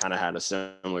really kind of had a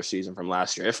similar season from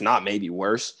last year, if not maybe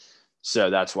worse. So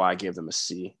that's why I gave them a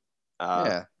C.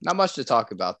 Yeah, not much to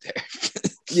talk about there.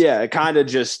 Yeah, it kind of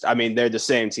just, I mean, they're the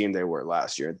same team they were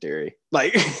last year in theory.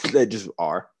 Like, they just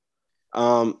are.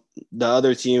 The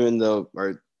other team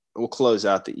we'll close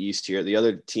out the East here. The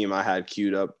other team I had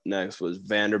queued up next was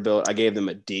Vanderbilt. I gave them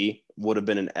a D, would have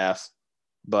been an F,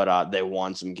 but they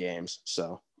won some games.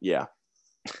 So, yeah.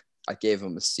 I gave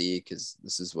them a C because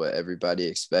this is what everybody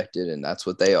expected, and that's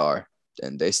what they are.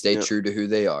 And they stay true to who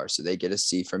they are, so they get a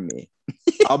C from me.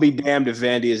 I'll be damned if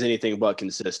Vandy is anything but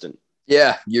consistent.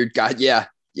 Yeah, yeah.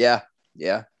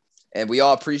 And we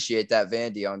all appreciate that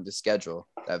Vandy on the schedule.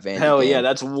 That Vandy Hell game. Yeah,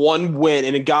 that's one win.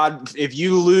 And God, if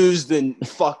you lose, then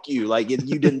fuck you. Like, you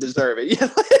didn't deserve it.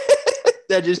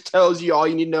 That just tells you all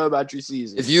you need to know about your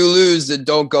season. If you lose, then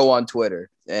don't go on Twitter.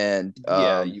 And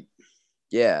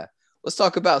yeah. Let's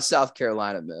talk about South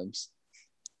Carolina, Mims.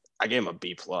 I gave him a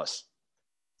B+.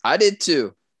 I did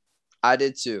too.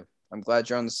 I'm glad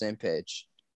you're on the same page.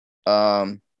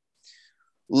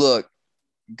 Look,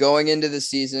 going into the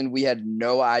season, we had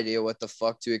no idea what the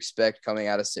fuck to expect coming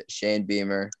out of Shane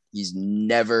Beamer. He's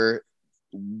never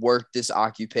worked this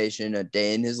occupation a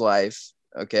day in his life.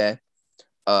 Okay.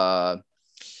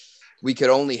 We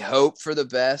could only hope for the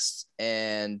best.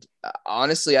 And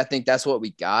honestly, I think that's what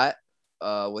we got.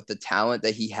 With the talent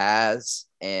that he has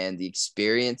and the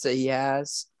experience that he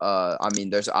has. I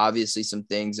mean, there's obviously some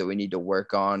things that we need to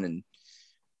work on,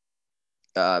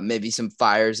 and maybe some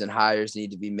fires and hires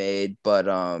need to be made, but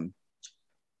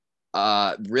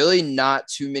really not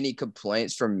too many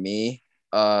complaints from me.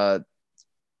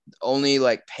 Only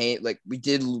like paint, like we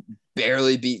did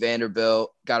barely beat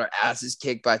Vanderbilt, got our asses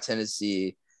kicked by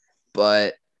Tennessee,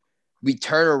 but we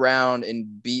turn around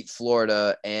and beat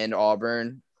Florida and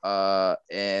Auburn.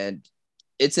 And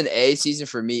it's an A season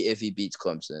for me if he beats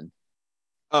Clemson.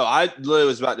 Oh, I literally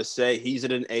was about to say he's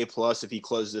at an A+ if he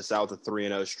closes this out with a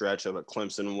 3-0 stretch of a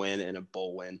Clemson win and a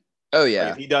bowl win. Oh yeah.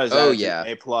 Like, if he does that,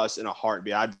 an A+ in a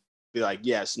heartbeat. I'd be like,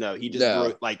 yes, no. He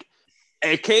just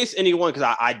in case anyone,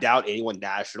 because I doubt anyone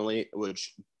nationally,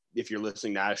 which if you're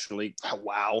listening nationally,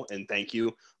 wow, and thank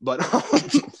you. But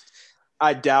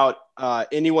I doubt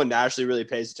anyone nationally really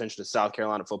pays attention to South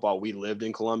Carolina football. We lived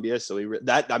in Columbia, so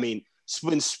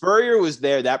when Spurrier was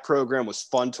there, that program was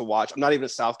fun to watch. I'm not even a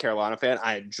South Carolina fan.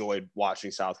 I enjoyed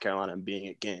watching South Carolina and being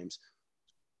at games.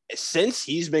 Since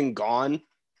he's been gone,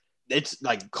 it's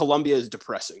like Columbia is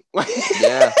depressing.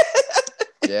 Yeah.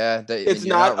 It's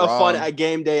you're not not a fun wrong.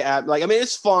 game day app. Like, I mean,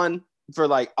 it's fun for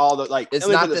like all the like. It's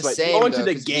Let me put not it the this way: same going though, to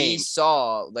the because we game.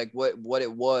 saw like what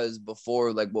it was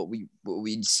before, like what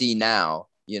we see now.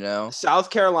 You know, South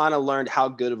Carolina learned how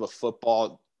good of a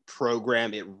football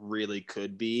program it really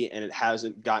could be, and it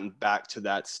hasn't gotten back to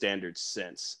that standard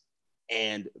since.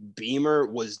 And Beamer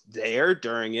was there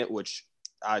during it, which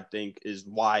I think is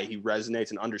why he resonates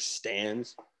and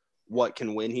understands what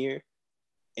can win here.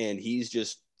 And he's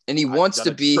just and he wants done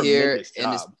to a be here, tremendous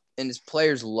and job. his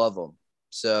players love him.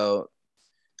 So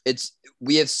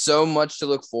we have so much to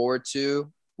look forward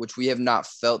to, which we have not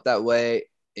felt that way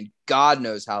in God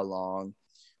knows how long.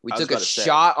 We I was took a about to say,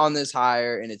 shot on this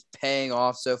hire, and it's paying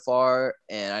off so far.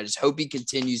 And I just hope he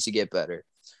continues to get better.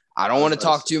 I don't want to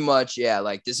talk too much. Yeah,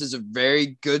 like this is a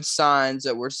very good signs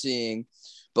that we're seeing,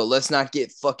 but let's not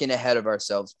get fucking ahead of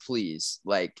ourselves, please.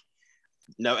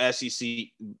 no SEC,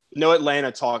 no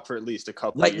Atlanta talk for at least a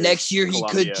couple of years. Next year he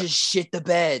Columbia. could just shit the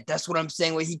bed. That's what I'm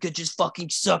saying. Like he could just fucking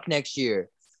suck next year.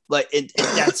 And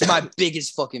that's my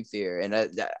biggest fucking fear. And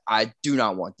I do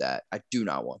not want that. I do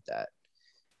not want that.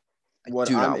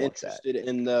 What I'm interested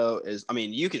in, though, is, I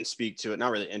mean, you can speak to it,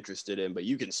 not really interested in, but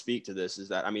you can speak to this, is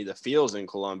that, I mean, the feels in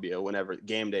Columbia whenever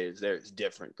game day is there is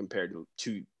different compared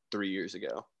to 2-3 years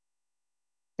ago.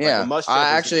 Yeah, like I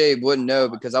actually wouldn't know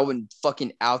because I wouldn't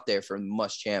fucking out there for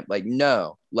Muschamp. Like,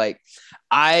 no. Like,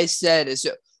 I said,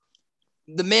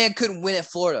 the man couldn't win at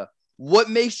Florida.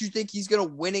 What makes you think he's going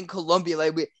to win in Columbia?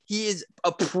 Like, he is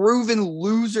a proven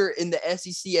loser in the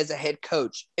SEC as a head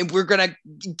coach, and we're going to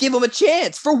give him a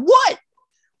chance. For what?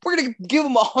 We're going to give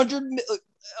him 100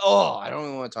 Oh, I don't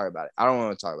even want to talk about it.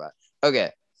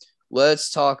 Okay, let's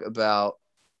talk about,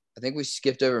 I think we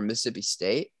skipped over Mississippi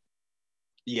State.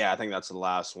 Yeah, I think that's the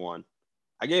last one.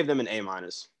 I gave them an A-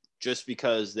 just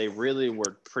because they really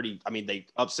were pretty. I mean, they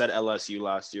upset LSU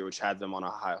last year, which had them on a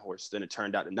high horse. Then it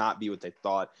turned out to not be what they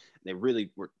thought. They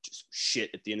really were just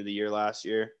shit at the end of the year last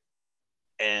year.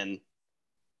 And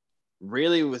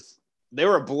really, they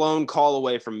were a blown call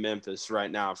away from Memphis right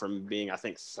now from being, I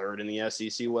think, third in the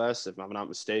SEC West, if I'm not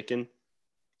mistaken.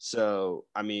 So,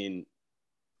 I mean,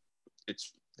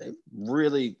 they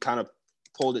really kind of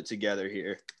pulled it together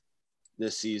here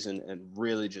this season and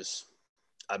really just,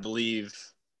 I believe,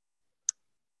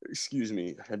 excuse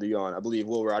me, I had to yawn. I believe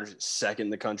Will Rogers is second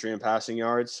in the country in passing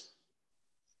yards.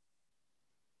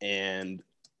 And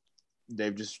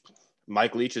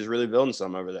Mike Leach is really building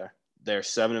some over there. They're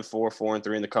 7-4,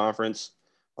 4-3 in the conference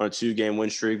on a 2-game win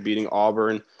streak, beating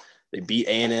Auburn. They beat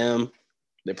A&M.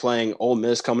 They're playing Ole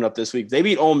Miss coming up this week. They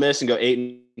beat Ole Miss and go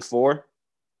 8-4.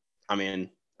 I mean,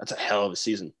 that's a hell of a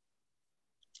season.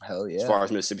 Hell yeah. As far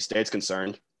as Mississippi State's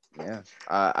concerned. Yeah.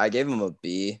 I gave them a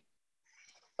B.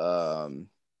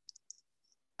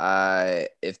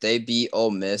 If they beat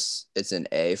Ole Miss, it's an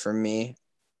A for me.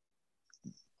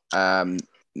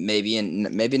 Maybe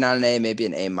not an A, maybe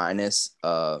an A-.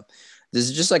 This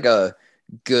is just like a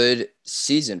good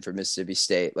season for Mississippi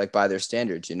State, like by their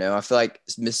standards, you know. I feel like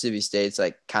Mississippi State's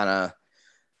like kind of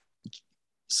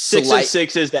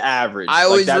 6-6 is the average. I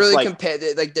always really compare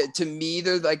to me.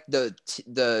 They're like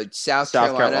the South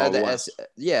Carolina,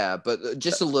 but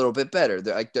just a little bit better.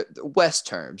 They're like the West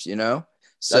terms, you know.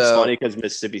 So that's funny because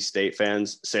Mississippi State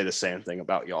fans say the same thing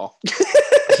about y'all.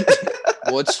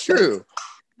 Well, it's true.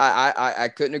 I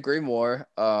couldn't agree more.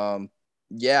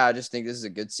 Yeah, I just think this is a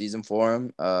good season for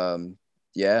him.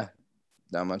 Yeah,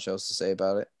 not much else to say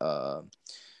about it.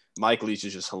 Mike Leach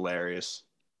is just hilarious.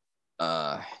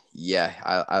 Yeah,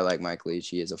 I like Mike Leach.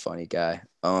 He is a funny guy.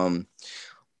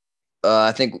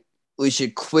 I think we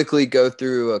should quickly go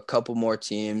through a couple more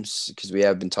teams because we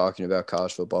have been talking about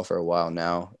college football for a while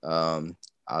now.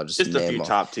 I'll just a few them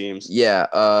top teams. Yeah,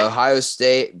 Ohio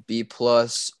State B+,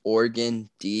 Oregon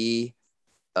D,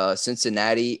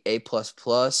 Cincinnati A++,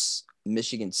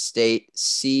 Michigan State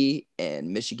C,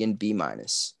 and Michigan B-.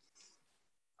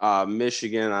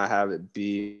 Michigan, I have it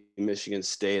B. Michigan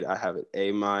State, I have it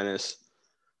A-.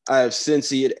 I have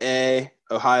Cincy at A.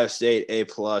 Ohio State A+.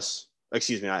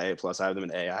 Excuse me, not A+. I have them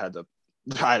in A. I had to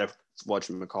watch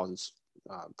McCall's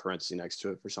parenthesis next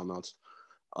to it for something else.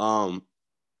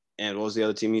 And what was the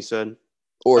other team you said?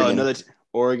 Oregon.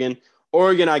 Oregon.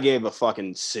 Oregon, I gave a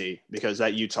fucking C because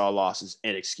that Utah loss is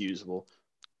inexcusable.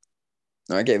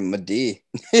 I gave him a D.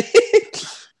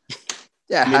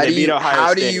 Yeah, I mean, they beat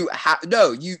Ohio State.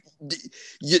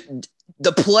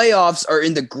 The playoffs are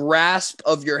in the grasp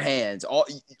of your hands. All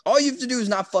you have to do is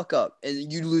not fuck up,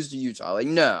 and you lose to Utah.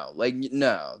 No,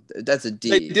 that's a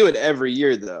They D. do it every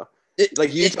year, though.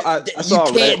 Like Utah, I You saw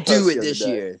a can't Reddit do post it the other this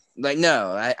day. year. Like,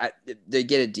 no, they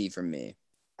get a D from me.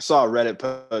 I saw a Reddit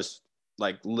post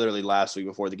like literally last week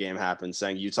before the game happened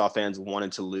saying Utah fans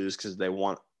wanted to lose because they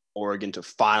want Oregon to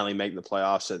finally make the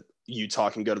playoffs so Utah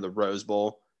can go to the Rose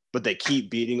Bowl, but they keep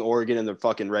beating Oregon in the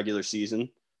fucking regular season.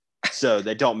 So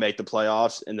they don't make the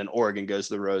playoffs, and then Oregon goes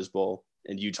to the Rose Bowl,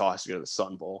 and Utah has to go to the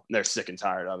Sun Bowl, and they're sick and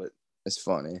tired of it. It's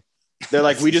funny. They're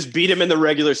like, we just beat him in the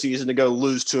regular season to go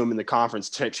lose to him in the conference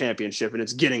championship, and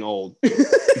it's getting old.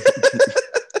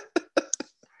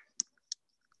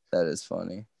 That is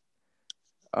funny.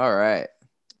 All right.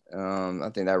 I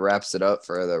think that wraps it up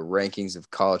for the rankings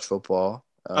of college football.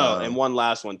 And one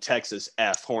last one. Texas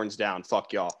F, horns down.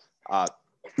 Fuck y'all.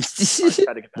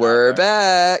 We're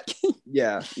back.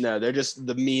 Yeah, no, they're just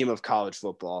the meme of college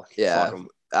football. Yeah,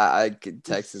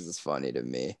 Texas is funny to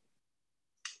me.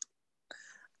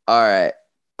 All right.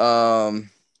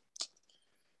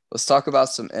 Let's talk about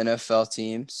some NFL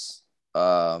teams.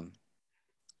 I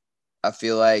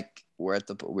feel like we're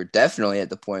definitely at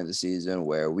the point of the season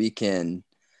where we can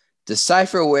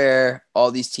decipher where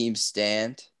all these teams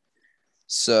stand.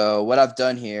 So what I've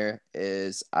done here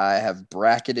is I have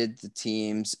bracketed the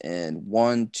teams in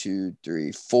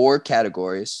 4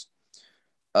 categories.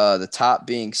 The top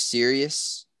being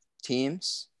serious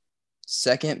teams,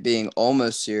 second being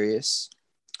almost serious,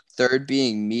 third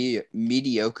being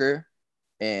mediocre,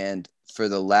 and for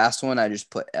the last one I just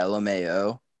put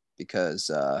LMAO because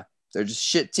they're just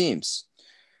shit teams.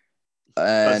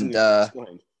 And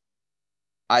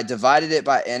I divided it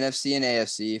by NFC and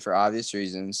AFC for obvious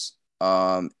reasons.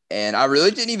 And I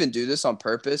really didn't even do this on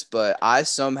purpose, but I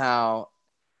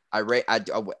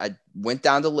went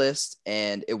down the list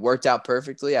and it worked out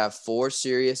perfectly. I have 4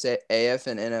 serious AF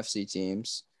and NFC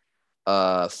teams,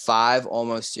 5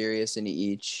 almost serious in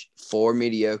each, 4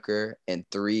 mediocre, and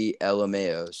 3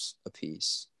 LMAOs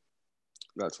apiece.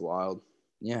 That's wild.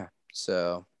 Yeah,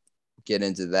 so get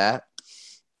into that.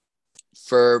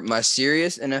 For my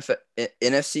serious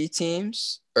NFC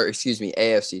teams, or excuse me,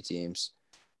 AFC teams,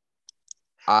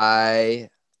 I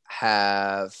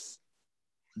have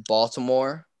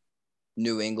Baltimore,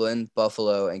 New England,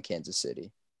 Buffalo, and Kansas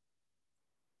City.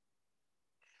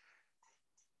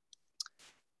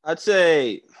 I'd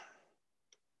say,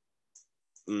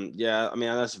 yeah, I mean,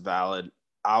 that's valid.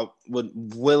 I would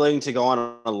willing to go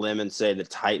on a limb and say the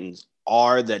Titans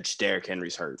are that Derrick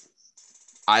Henry's hurt.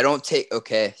 I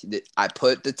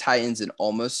put the Titans in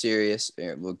almost serious.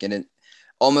 We'll get in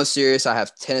almost serious. I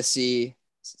have Tennessee,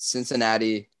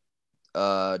 Cincinnati,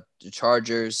 the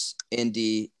Chargers,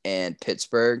 Indy, and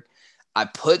Pittsburgh. I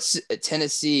put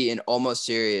Tennessee in almost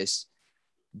serious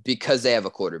because they have a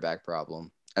quarterback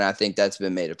problem, and I think that's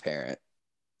been made apparent.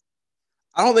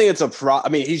 I don't think it's a I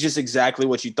mean, he's just exactly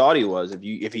what you thought he was.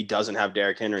 If he doesn't have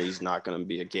Derrick Henry, he's not going to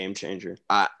be a game changer.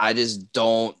 I just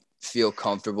don't feel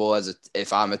comfortable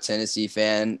if I'm a Tennessee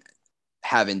fan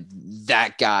having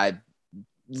that guy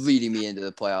leading me into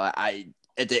the playoff.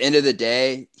 At the end of the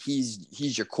day,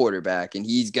 he's your quarterback, and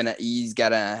he's gonna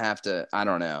have to. I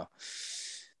don't know.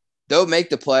 They'll make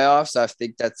the playoffs. I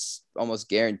think that's almost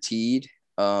guaranteed.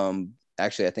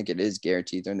 Actually, I think it is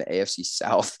guaranteed. They're in the AFC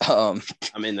South. I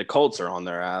mean, the Colts are on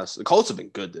their ass. The Colts have been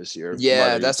good this year.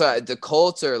 Yeah, that's why the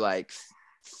Colts are like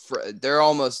they're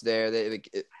almost there. They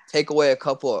take away a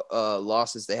couple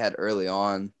losses they had early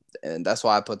on, and that's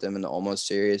why I put them in the almost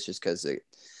serious, just because they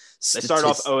started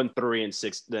off 0-3 and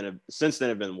 6. Since then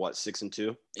have been what,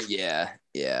 6-2? Yeah.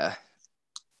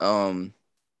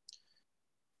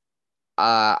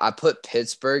 I put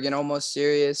Pittsburgh in almost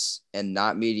serious and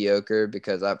not mediocre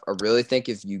because I really think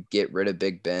if you get rid of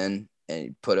Big Ben and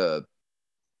you put a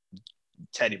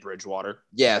Teddy Bridgewater,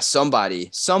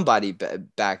 somebody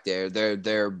back there,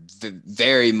 they're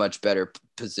very much better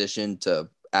positioned to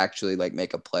actually like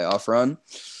make a playoff run.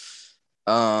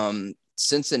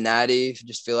 Cincinnati,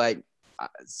 just feel like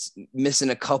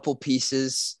missing a couple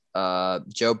pieces.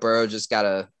 Joe Burrow just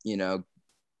gotta, he's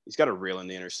got to reel in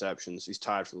the interceptions. He's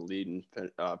tied for the lead in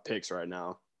picks right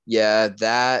now. Yeah,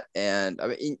 that, and I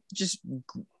mean, just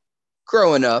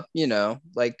growing up, getting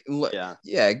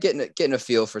a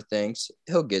feel for things.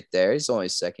 He'll get there. He's only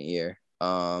his second year.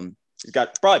 He's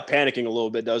got probably panicking a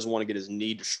little bit. Doesn't want to get his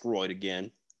knee destroyed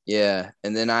again. Yeah,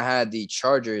 and then I had the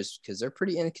Chargers because they're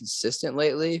pretty inconsistent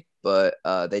lately, but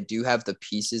they do have the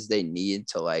pieces they need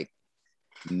to like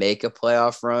make a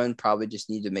playoff run. Probably just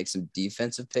need to make some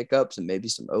defensive pickups and maybe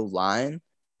some O line,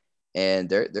 and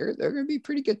they're gonna be a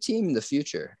pretty good team in the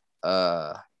future.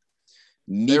 They're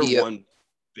Media. one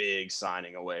big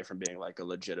signing away from being like a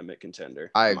legitimate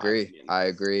contender, I in my agree. opinion. I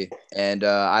agree. And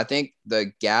I think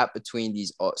the gap between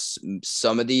these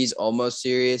some of these almost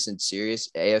serious and serious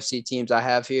AFC teams I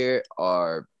have here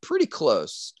are pretty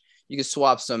close. You can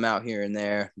swap some out here and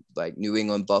there, like New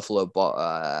England, Buffalo.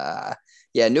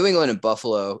 Yeah, New England and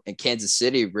Buffalo and Kansas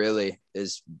City really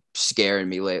is scaring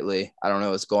me lately. I don't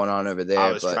know what's going on over I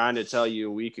there, was but trying to tell you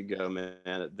a week ago, man,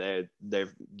 that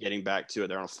they're getting back to it.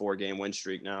 They're on a 4-game win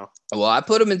streak now. well, I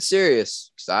put them in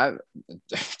serious because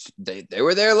they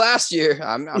were there last year.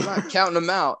 I'm not counting them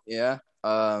out. Yeah.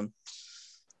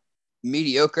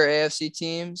 Mediocre AFC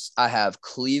teams. I have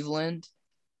Cleveland,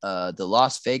 the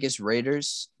Las Vegas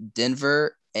Raiders,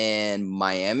 Denver, and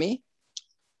Miami.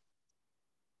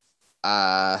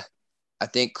 I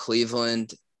think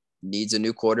Cleveland needs a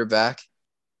new quarterback.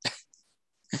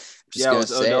 Just Yeah, gonna was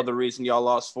say Odell it. the reason y'all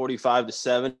lost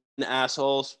 45-7,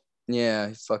 assholes?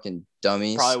 Yeah, fucking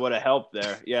dummies. Probably would have helped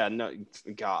there. Yeah, no,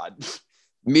 God.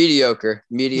 Mediocre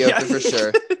Yeah. for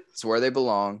sure. It's where they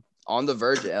belong. On the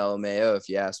verge of LMAO, if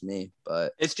you ask me.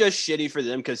 But It's just shitty for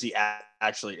them because he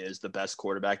actually is the best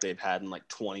quarterback they've had in like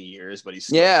 20 years, but he's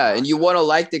still yeah, not and you good. want to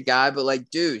like the guy, but like,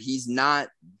 dude, he's not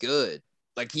good.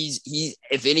 Like he's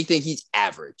if anything, he's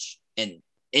average and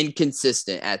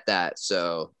inconsistent at that.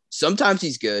 So sometimes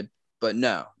he's good, but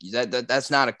no,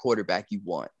 that's not a quarterback you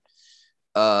want.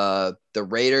 The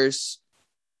Raiders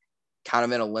kind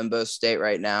of in a limbo state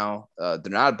right now. They're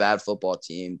not a bad football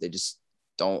team. They just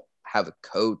don't have a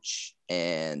coach,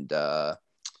 and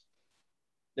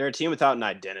They're a team without an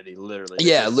identity, literally. They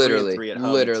yeah, play 3-3 at home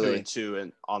and literally, 2-2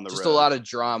 and on the just a road. lot of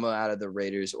drama out of the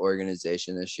Raiders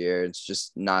organization this year. It's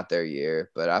just not their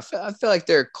year, but I feel like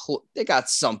they got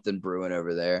something brewing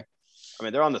over there. I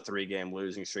mean, they're on the 3-game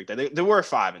losing streak. They were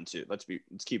 5-2. Let's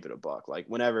keep it a buck. Like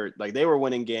whenever, like they were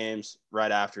winning games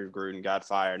right after Gruden got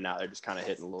fired. Now they're just kind of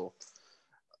hitting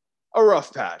a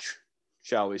rough patch,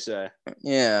 shall we say?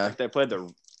 Yeah. Like they played the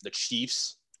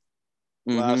Chiefs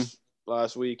Mm-hmm.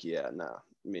 last week. Yeah, no, I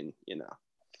mean, All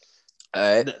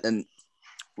right, and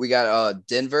we got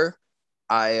Denver.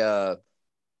 Denver's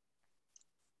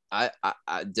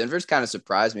kind of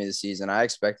surprised me this season. I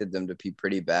expected them to be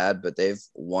pretty bad, but they've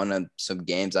won some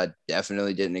games I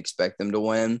definitely didn't expect them to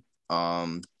win.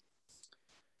 I,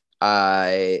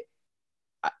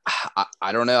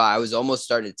 I don't know. I was almost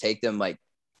starting to take them like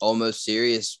almost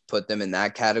serious, put them in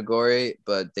that category,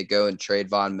 but they go and trade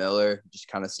Von Miller. Just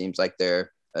kind of seems like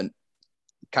they're kind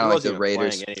he of like wasn't the even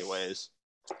Raiders. playing anyways.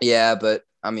 Yeah, but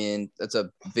I mean that's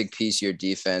a big piece of your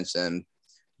defense, and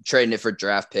trading it for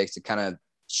draft picks to kind of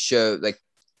show like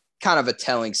kind of a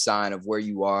telling sign of where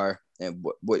you are and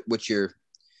what you're.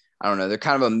 I don't know. They're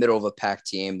kind of a middle of a pack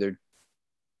team. They're a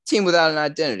team without an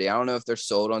identity. I don't know if they're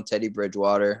sold on Teddy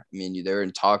Bridgewater. I mean, they're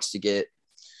in talks to get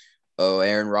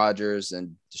Aaron Rodgers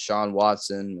and Deshaun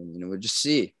Watson, and we'll just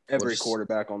see. Every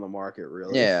quarterback on the market,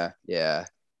 really. Yeah.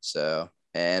 So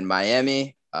and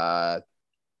Miami, I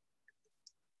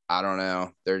don't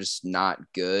know. They're just not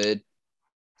good.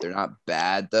 They're not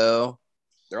bad though.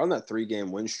 They're on that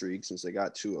 3-game win streak since they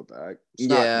got Tua back. It's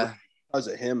Yeah. not because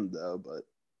of him though, but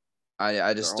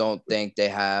I just don't think they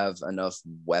have enough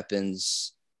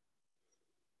weapons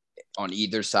on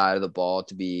either side of the ball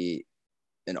to be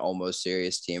an almost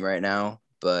serious team right now.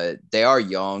 But they are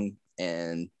young,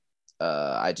 and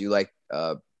I do like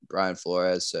Brian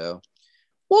Flores. So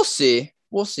we'll see.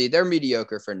 We'll see. They're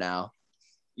mediocre for now.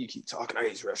 You keep talking. I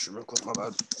use the restroom real quick. My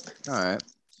bad. All right.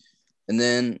 And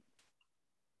then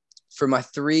for my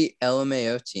 3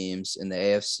 LMAO teams in the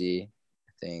AFC,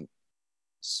 I think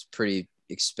it's pretty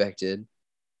expected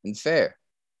and fair.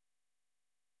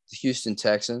 The Houston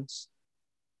Texans,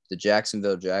 the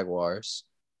Jacksonville Jaguars,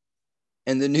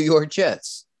 and the New York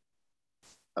Jets.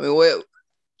 I mean,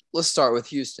 let's start with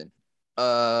Houston.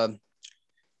 Their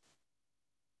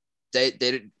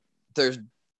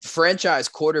franchise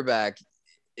quarterback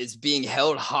is being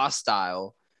held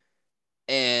hostile,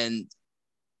 and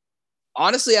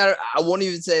honestly, I won't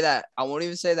even say that. I won't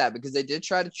even say that because they did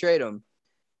try to trade him.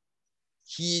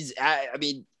 He's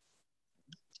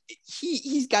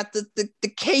got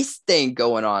the case thing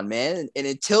going on, man. And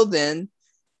until then,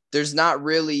 there's not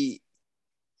really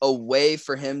a way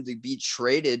for him to be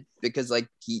traded because like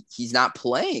he's not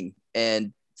playing.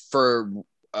 And for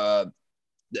a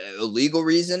legal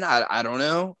reason, I don't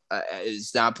know.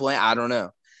 It's not playing. I don't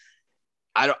know.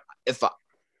 If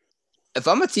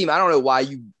I'm a team, I don't know why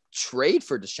you trade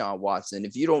for Deshaun Watson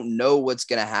if you don't know what's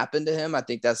going to happen to him. I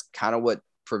think that's kind of what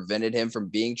prevented him from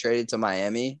being traded to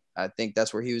Miami. I think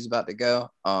that's where he was about to go.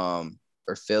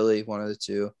 Or Philly, one of the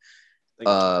two. I think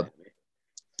it was Miami.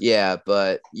 Yeah,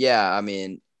 but yeah, I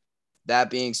mean, that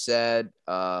being said,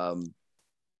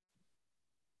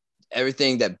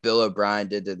 everything that Bill O'Brien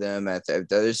did to them, it's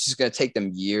just going to take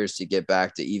them years to get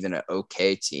back to even an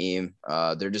okay team.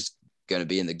 They're just going to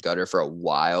be in the gutter for a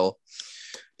while.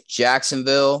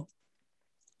 Jacksonville,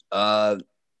 supposed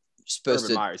Urban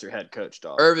to Meyer's your head coach,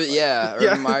 dog.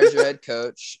 Urban Meyer's your head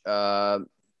coach.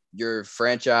 Your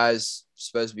franchise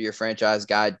supposed to be your franchise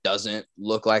guy doesn't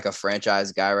look like a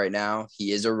franchise guy right now.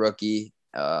 He is a rookie.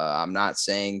 I'm not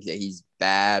saying that he's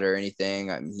bad or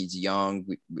anything. I mean, he's young.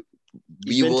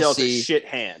 He's been will dealt see. A shit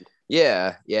hand.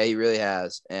 Yeah, he really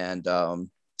has. And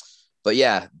but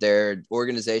yeah, their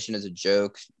organization is a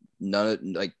joke.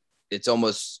 It's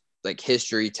almost like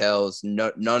history tells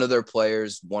none of their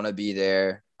players want to be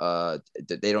there.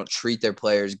 They don't treat their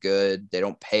players good. They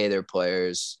don't pay their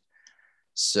players.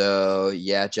 So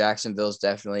yeah, Jacksonville's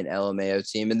definitely an LMAO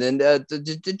team. And then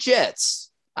the Jets.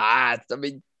 I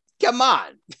mean, come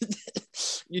on.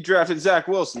 You drafted Zach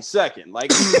Wilson second.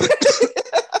 Like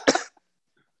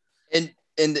and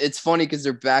it's funny because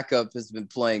their backup has been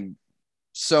playing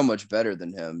so much better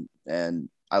than him, and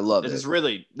I love it. It's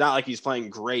really not like he's playing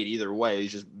great either way.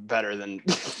 He's just better than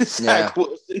Zach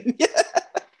Wilson.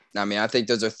 I mean, I think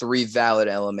those are three valid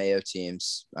LMAO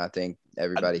teams. I think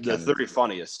everybody the three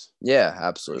funniest. Yeah,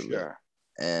 absolutely. Sure.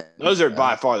 And those are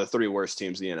by far the three worst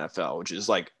teams in the NFL, which is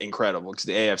like incredible because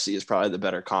the AFC is probably the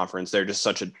better conference. There's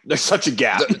such a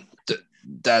gap.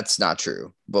 That's not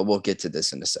true, but we'll get to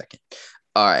this in a second.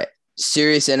 All right.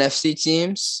 Serious NFC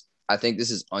teams. I think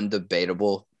this is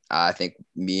undebatable. I think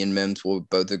me and Mims will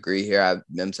both agree here.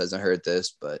 Mims hasn't heard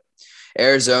this, but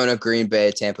Arizona, Green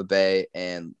Bay, Tampa Bay,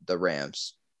 and the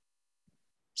Rams.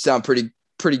 Sound pretty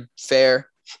fair.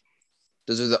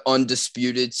 Those are the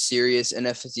undisputed serious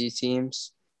NFC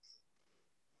teams.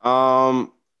 I'd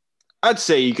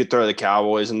say you could throw the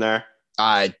Cowboys in there.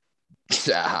 I'm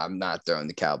not throwing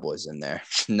the Cowboys in there.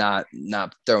 Not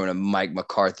throwing a Mike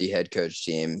McCarthy head coach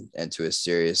team into a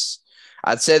serious.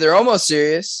 I'd say they're almost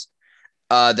serious.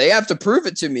 They have to prove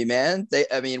it to me, man.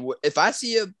 If I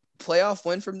see a playoff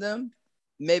win from them,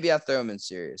 maybe I throw them in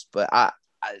serious. But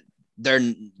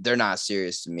they're not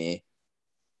serious to me.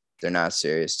 They're not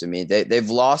serious to me. They've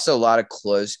lost a lot of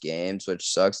close games,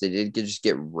 which sucks. They did just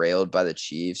get railed by the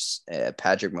Chiefs.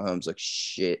 Patrick Mahomes looks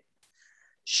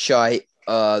shite.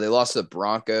 They lost to the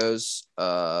Broncos.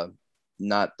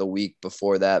 Not the week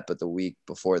before that, but the week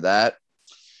before that.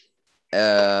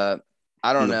 I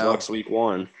don't know. The Bucs week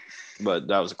 1, but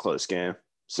that was a close game.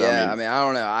 So yeah, I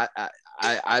don't know.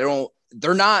 I don't.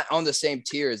 They're not on the same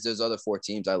tier as those other 4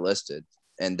 teams I listed,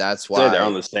 and that's why they're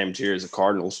on the same tier as the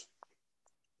Cardinals.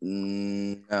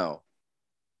 No.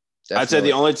 Definitely. I'd say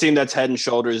the only team that's head and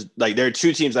shoulders, like there are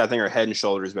 2 teams I think are head and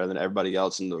shoulders better than everybody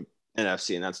else in the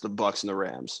NFC, and that's the Bucs and the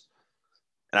Rams.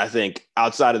 And I think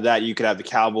outside of that, you could have the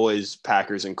Cowboys,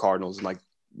 Packers, and Cardinals. And like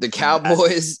the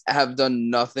Cowboys have done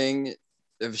nothing,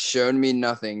 have shown me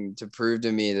nothing to prove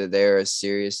to me that they're a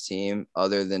serious team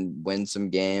other than win some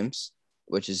games,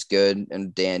 which is good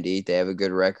and dandy. They have a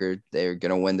good record. They're going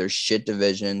to win their shit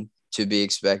division, to be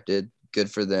expected.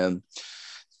 Good for them.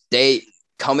 They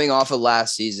coming off of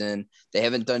last season, they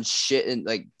haven't done shit in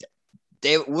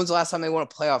when's the last time they won a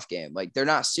playoff game? Like they're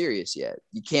not serious yet.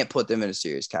 You can't put them in a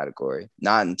serious category.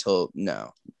 Not until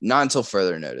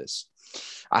further notice.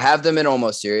 I have them in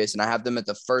almost serious, and I have them at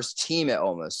the first team at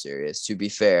almost serious, to be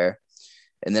fair.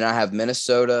 And then I have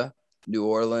Minnesota, New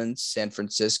Orleans, San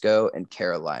Francisco, and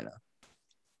Carolina.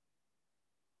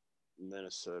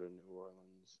 Minnesota, New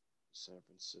Orleans, San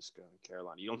Francisco, and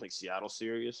Carolina. You don't think Seattle's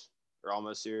serious or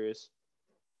almost serious?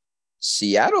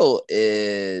 Seattle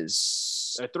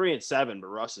is. They're 3-7, but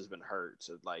Russ has been hurt.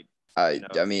 So I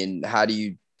mean, how do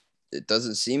you? It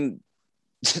doesn't seem.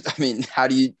 I mean, how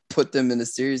do you put them in a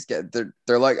series? They're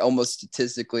like almost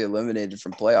statistically eliminated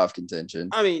from playoff contention.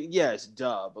 I mean, yes,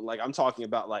 duh, but like I'm talking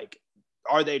about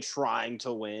are they trying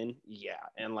to win? Yeah,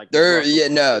 and like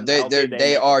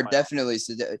they are definitely.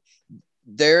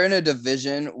 They're in a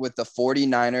division with the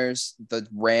 49ers, the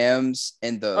Rams,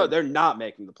 and the. Oh, they're not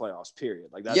making the playoffs. Period.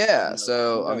 Like that. Yeah.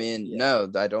 No,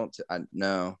 I don't.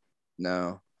 No.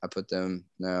 I put them.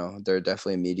 No, they're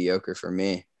definitely mediocre for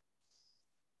me.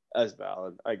 That's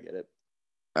valid. I get it.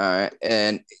 All right,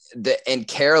 and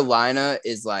Carolina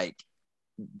is like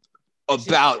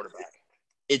about.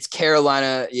 It's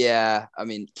Carolina. Yeah, I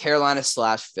mean Carolina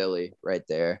 / Philly right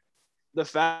there. The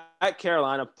fact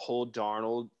Carolina pulled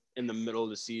Darnold in the middle of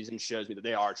the season shows me that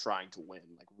they are trying to win,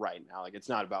 like right now. Like it's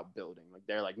not about building. Like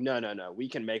they're like, no, we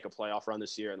can make a playoff run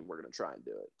this year, and we're gonna try and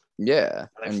do it. Yeah,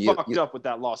 And they fucked up with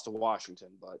that loss to Washington,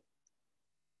 but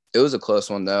it was a close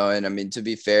one though. And I mean, to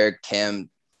be fair, Cam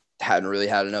hadn't really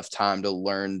had enough time to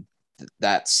learn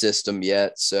that system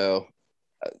yet. So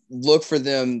look for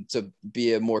them to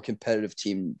be a more competitive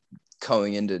team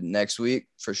going into next week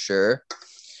for sure.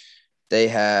 They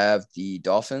have the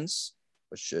Dolphins,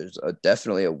 which is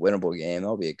definitely a winnable game.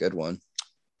 That'll be a good one.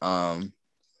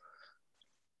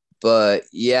 But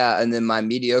yeah, and then my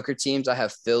mediocre teams, I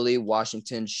have Philly,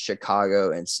 Washington,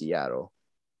 Chicago, and Seattle.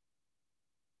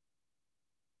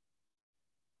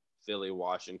 Philly,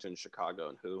 Washington, Chicago,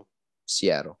 and who?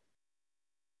 Seattle.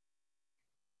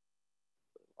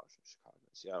 Washington, Chicago,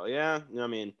 Seattle. Yeah, I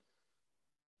mean,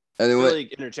 and then Philly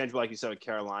interchangeable, like you said, with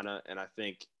Carolina, and I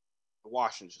think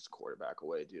Washington's just quarterback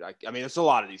away, dude. I mean, it's a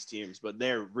lot of these teams, but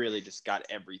they're really just got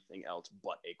everything else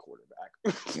but a quarterback.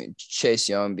 I mean, Chase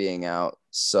Young being out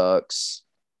sucks.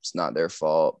 It's not their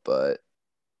fault, but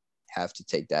have to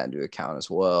take that into account as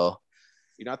well.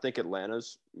 You not think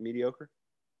Atlanta's mediocre?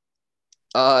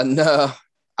 No.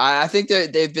 I think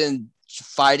they've been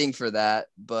fighting for that,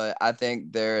 but I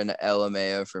think they're an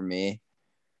LMAO for me.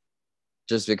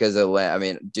 Just because Atlanta, I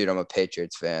mean, dude, I'm a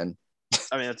Patriots fan.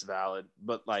 I mean, that's valid,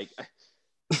 but like,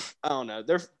 I don't know.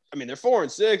 They're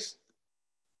 4-6.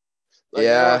 Like,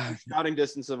 yeah, shouting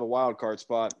distance of a wild card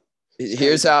spot.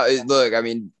 Here's how it look. I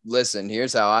mean, listen.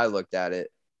 Here's how I looked at it.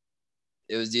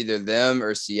 It was either them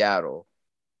or Seattle,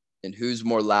 and who's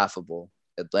more laughable,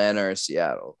 Atlanta or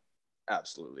Seattle?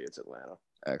 Absolutely, it's Atlanta.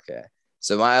 Okay,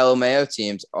 so my LMAO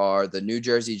teams are the New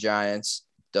Jersey Giants,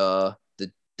 the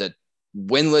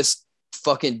winless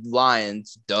fucking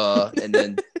Lions, and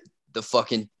then the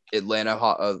fucking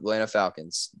Atlanta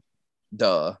Falcons,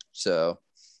 So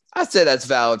I'd say that's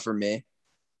valid for me.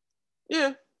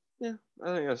 Yeah, I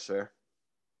think that's fair.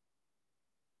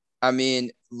 I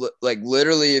mean, like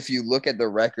literally, if you look at the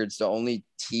records, the only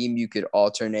team you could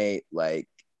alternate like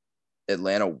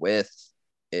Atlanta with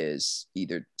is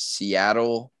either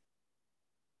Seattle,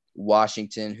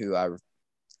 Washington, who I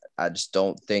just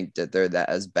don't think that they're that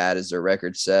as bad as their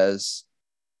record says,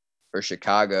 or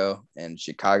Chicago. And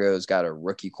Chicago's got a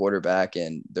rookie quarterback,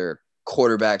 and their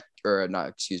a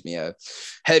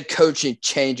head coaching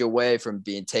change away from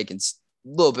being taken a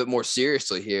little bit more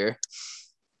seriously here.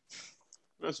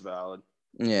 That's valid.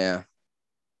 Yeah.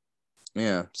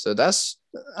 So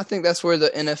I think that's where the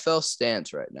NFL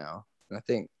stands right now. And I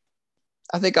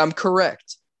think I'm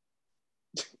correct.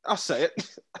 I'll say it.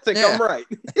 I think I'm right.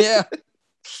 Yeah.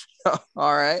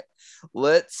 All right.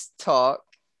 Let's talk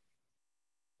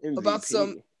MVP. About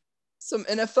some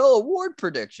NFL award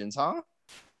predictions, huh?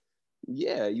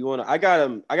 Yeah, I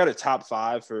got a top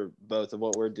 5 for both of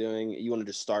what we're doing. You want to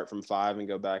just start from 5 and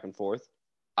go back and forth?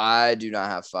 I do not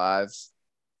have 5.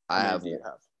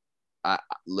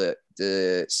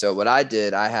 So what I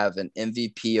did, I have an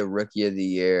MVP, a rookie of the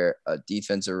year, a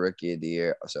defensive rookie of the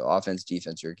year, so offense,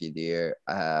 defense, rookie of the year.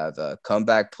 I have a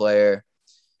comeback player,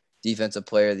 defensive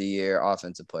player of the year,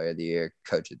 offensive player of the year,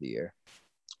 coach of the year.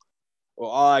 Well,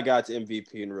 all I got is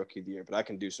MVP and rookie of the year, but I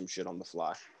can do some shit on the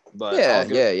fly. But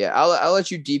yeah. I'll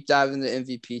let you deep dive into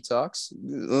MVP talks.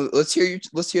 Let's hear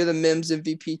the Mims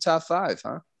MVP top 5,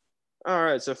 huh? All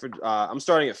right, so I'm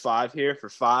starting at 5 here for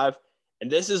 5, and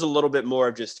this is a little bit more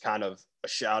of just kind of a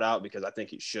shout out because I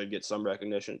think he should get some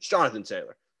recognition. It's Jonathan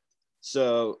Taylor.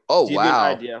 So,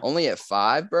 wow, only at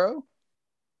 5, bro.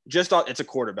 It's a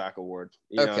quarterback award.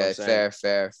 Okay,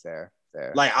 fair.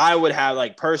 Like I would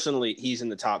have personally, he's in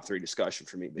the top 3 discussion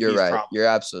for me. But you're right. You're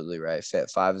absolutely right.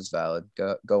 5 is valid.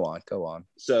 Go on.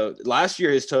 So last year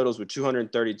his totals were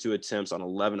 232 attempts on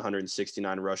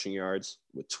 1,169 rushing yards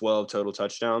with 12 total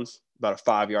touchdowns, about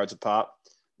 5 yards a pop.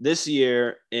 This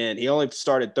year, and he only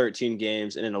started 13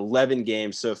 games, and in 11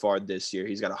 games so far this year,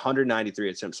 he's got 193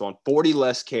 attempts. So on 40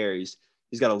 less carries,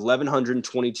 he's got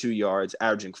 1,122 yards,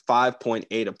 averaging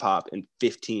 5.8 a pop and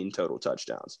 15 total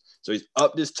touchdowns. So he's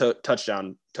upped his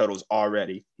touchdown totals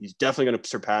already. He's definitely going to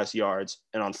surpass yards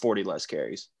and on 40 less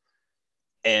carries.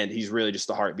 And he's really just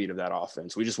the heartbeat of that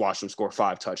offense. We just watched him score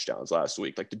 5 touchdowns last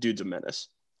week. Like, the dude's a menace.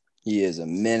 He is a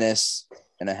menace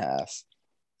and a half.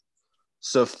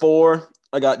 So 4,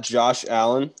 I got Josh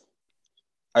Allen.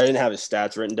 I didn't have his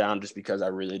stats written down just because I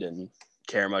really didn't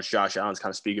care much. Josh Allen's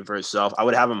kind of speaking for himself. I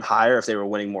would have him higher if they were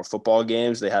winning more football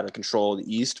games. They had a control of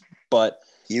the East, but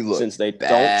since they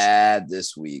bad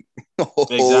this week.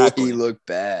 Exactly. He looked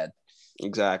bad.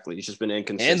 Exactly. He's just been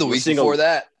inconsistent. And the week before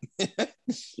that.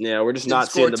 Yeah, we're just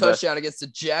not seeing the best. Touchdown against the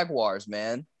Jaguars,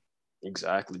 man.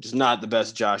 Exactly. Just not the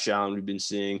best Josh Allen we've been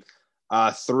seeing.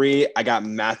 Three, I got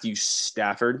Matthew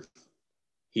Stafford.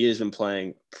 He has been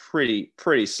playing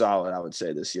pretty solid, I would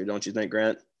say, this year. Don't you think,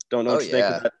 Grant? Don't Oh you think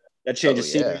yeah. that change Oh of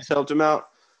scenery yeah. has helped him out?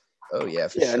 Oh yeah,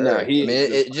 for Yeah, no, sure. I he mean, has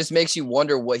been it just makes you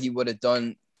wonder what he would have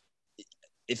done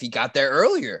if he got there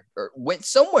earlier or went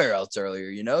somewhere else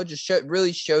earlier. Just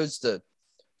really shows the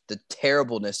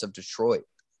terribleness of Detroit.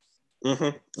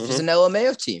 It's just an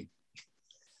LMAO team.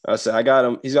 I got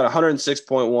him. He's got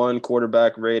 106.1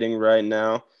 quarterback rating right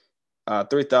now,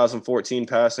 3,014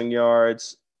 passing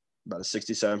yards, about a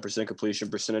 67% completion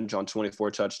percentage on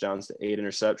 24 touchdowns to 8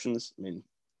 interceptions. I mean,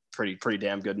 pretty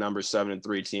damn good numbers.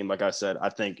 7-3 team. Like I said, I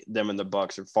think them and the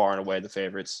Bucks are far and away the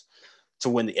favorites to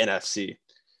win the NFC.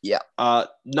 Yeah.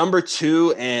 Number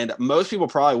two, and most people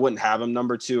probably wouldn't have him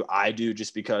number two. I do,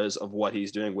 just because of what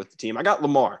he's doing with the team. I got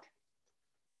Lamar.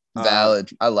 Valid.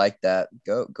 I like that.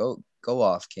 Go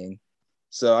off, King.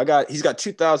 So he's got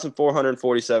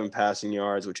 2,447 passing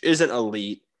yards, which isn't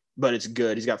elite, but it's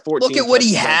good. He's got 14. Look at what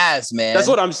he has, man. That's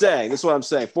what I'm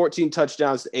saying. 14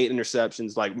 touchdowns to 8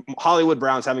 interceptions. Like Hollywood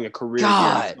Brown's having a career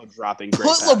year, dropping.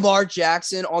 Put Lamar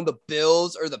Jackson on the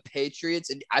Bills or the Patriots,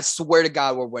 and I swear to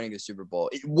God, we're winning a Super Bowl.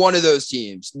 One of those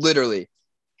teams, literally.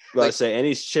 And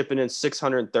he's chipping in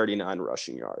 639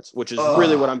 rushing yards, which is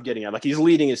really what I'm getting at. Like, he's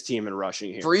leading his team in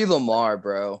rushing here. Free Lamar,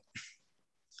 bro.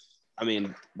 I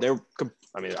mean, I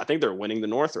think they're winning the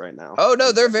North right now. Oh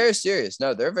no, they're very serious.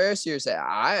 They're very serious.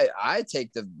 I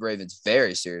take the Ravens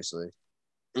very seriously.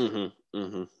 And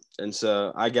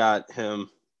so I got him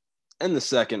in the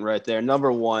second right there.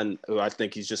 Number one, who I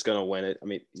think he's just gonna win it. I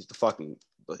mean, he's the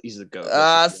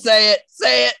GOAT. Say it.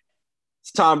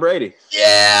 It's Tom Brady.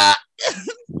 Yeah.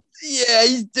 Yeah,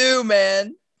 he's due,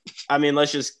 man. I mean,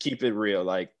 let's just keep it real.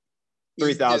 Like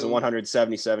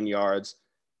 3,177 yards.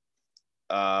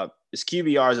 His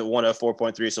QBR is at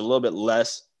 104.3, so a little bit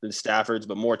less than Stafford's,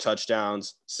 but more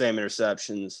touchdowns, same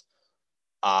interceptions.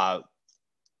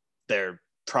 They're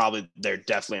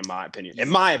definitely, in my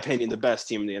opinion, the best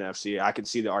team in the NFC. I could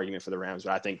see the argument for the Rams,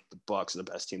 but I think the Bucs are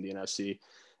the best team in the NFC,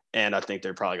 and I think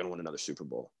they're probably going to win another Super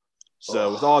Bowl.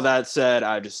 So with all that said,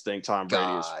 I just think Tom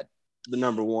Brady is the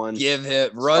number one.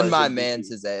 Run my man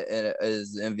as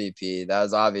MVP. That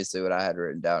was obviously what I had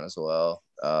written down as well.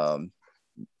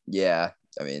 Yeah,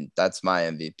 I mean, that's my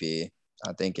MVP.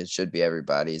 I think it should be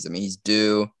everybody's. I mean, he's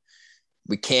due.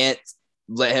 We can't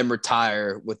let him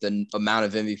retire with the amount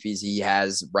of MVPs he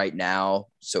has right now.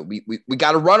 So we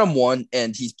got to run him one,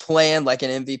 and he's playing like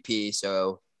an MVP.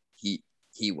 So he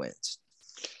wins.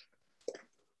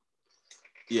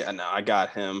 Yeah, no, I got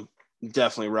him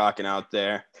definitely rocking out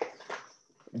there.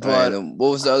 But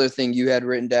what was the other thing you had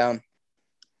written down?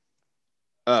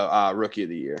 Rookie of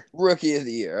the year. Rookie of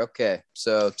the year. Okay.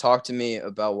 So talk to me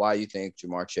about why you think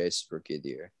Jamar Chase is Rookie of the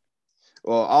Year.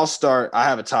 Well, I'll start. I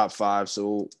have a top 5, so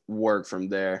we'll work from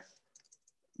there.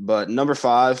 But number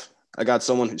 5, I got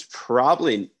someone who's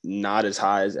probably not as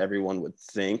high as everyone would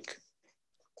think.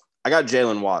 I got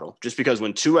Jalen Waddle, just because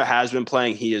when Tua has been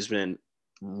playing, he has been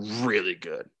really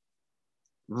good.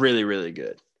 Really, really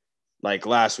good. Like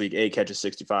last week, 8 catches,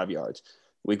 65 yards.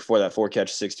 Week before that, 4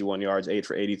 catches, 61 yards, 8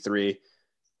 for 83.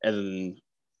 And then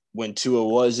when Tua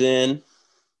was in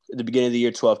at the beginning of the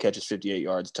year, 12 catches, 58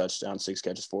 yards, touchdown, 6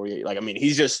 catches, 48. Like, I mean,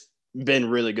 he's just been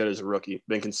really good as a rookie,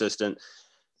 been consistent.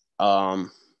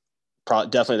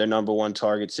 Definitely their number one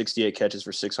target, 68 catches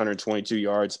for 622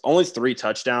 yards, only 3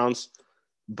 touchdowns.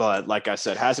 But like I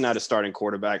said, hasn't had a starting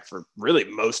quarterback for really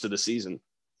most of the season.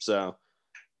 So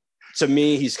to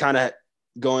me, he's kind of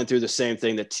going through the same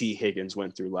thing that T. Higgins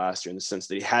went through last year, in the sense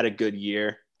that he had a good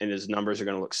year and his numbers are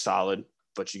going to look solid.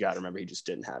 But you got to remember, he just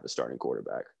didn't have a starting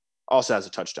quarterback. Also has a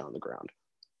touchdown on the ground.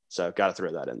 So got to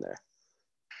throw that in there.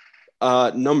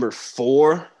 Number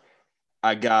 4,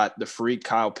 I got the freak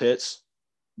Kyle Pitts.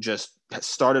 Just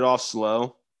started off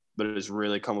slow, but it has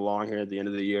really come along here at the end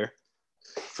of the year,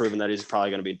 proving that he's probably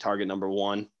going to be target number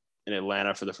 1 in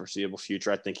Atlanta for the foreseeable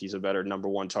future. I think he's a better number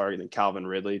 1 target than Calvin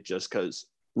Ridley, just because.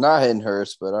 Not Hayden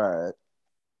Hurst, but all right.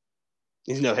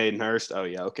 He's no Hayden Hurst. Oh,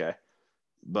 yeah, okay.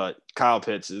 But Kyle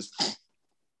Pitts is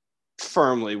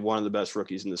firmly one of the best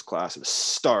rookies in this class, a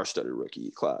star-studded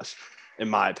rookie class, in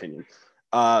my opinion.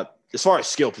 As far as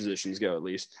skill positions go, at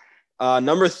least.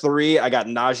 Number 3, I got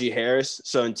Najee Harris.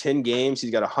 So in 10 games,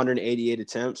 he's got 188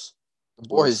 attempts.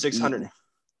 Boy,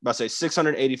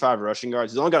 685 rushing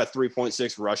yards. He's only got a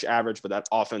 3.6 rush average, but that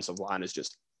offensive line is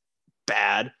just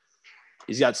bad.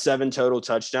 He's got 7 total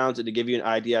touchdowns. And to give you an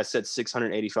idea, I said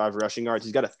 685 rushing yards.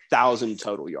 He's got 1,000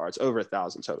 total yards, over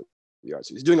 1,000 total yards.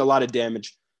 He's doing a lot of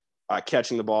damage,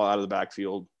 catching the ball out of the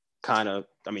backfield. Kind of,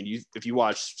 I mean, if you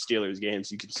watch Steelers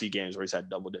games, you can see games where he's had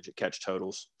double-digit catch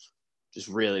totals. just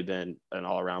really been an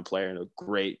all-around player and a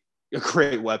great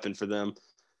weapon for them.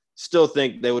 Still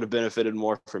think they would have benefited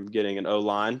more from getting an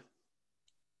O-line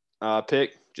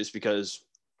pick, just because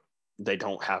they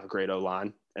don't have a great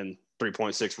O-line, and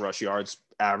 3.6 rush yards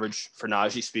average for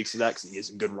Najee speaks to that, because he is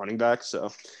a good running back. So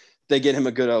if they get him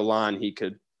a good O-line, he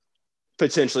could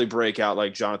potentially break out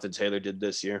like Jonathan Taylor did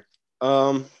this year.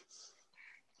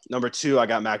 Number 2, I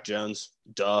got Mac Jones.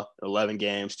 11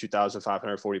 games,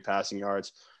 2,540 passing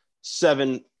yards,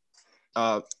 averaging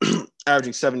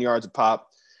 7 yards a pop.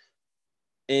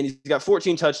 And he's got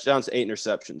 14 touchdowns, 8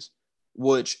 interceptions,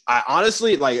 which I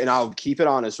honestly like, and I'll keep it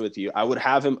honest with you. I would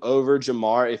have him over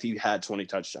Jamar if he had 20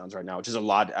 touchdowns right now, which is a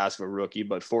lot to ask of a rookie,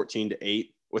 but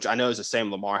 14-8, which I know is the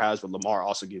same Lamar has, but Lamar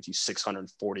also gives you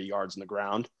 640 yards in the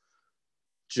ground.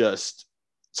 Just,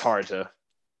 it's hard to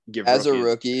give as a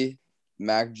rookie.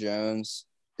 Mac Jones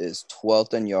is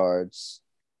 12th in yards,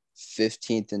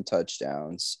 15th in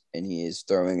touchdowns, and he is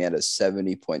throwing at a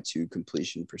 70.2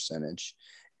 completion percentage,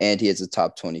 and he has a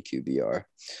top 20 QBR.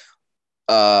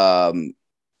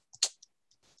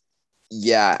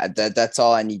 Yeah, that's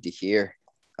all I need to hear.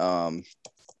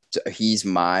 He's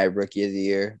my rookie of the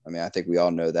year. I mean, I think we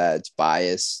all know that it's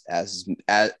biased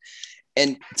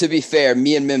and to be fair,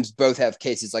 me and Mims both have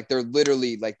cases. Like, they're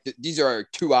literally like these are our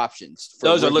 2 options.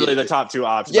 Those are literally the top 2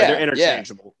 options. Yeah, like, they're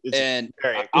interchangeable. Yeah. And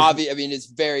obviously, I mean, it's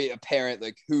very apparent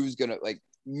like who's gonna, like,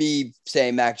 me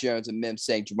saying Mac Jones and Mims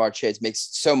saying Jamar Chase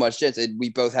makes so much sense, and we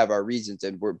both have our reasons,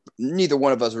 and neither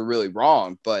one of us are really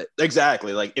wrong. But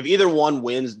exactly, like, if either one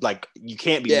wins, like, you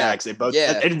can't be Max. They both,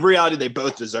 in reality, they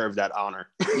both deserve that honor.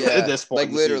 At this point,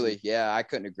 like, literally, yeah, I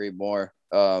couldn't agree more.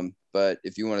 But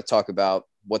if you want to talk about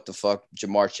what the fuck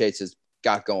Jamar Chase has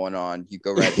got going on, you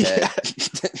go right ahead.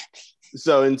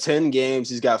 So in 10 games,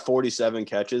 he's got 47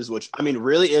 catches, which, I mean,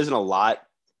 really isn't a lot.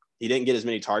 He didn't get as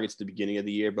many targets at the beginning of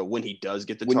the year, but when he does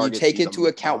get the targets, when you take into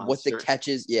account what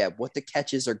the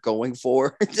catches are going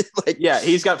for, like, yeah,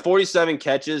 he's got 47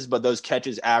 catches, but those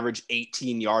catches average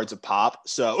 18 yards a pop,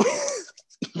 so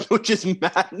which is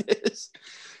madness.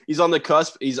 He's on the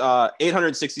cusp. He's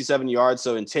 867 yards,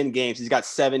 so in 10 games, he's got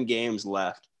 7 games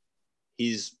left.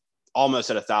 He's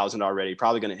almost at 1,000 already.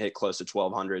 Probably going to hit close to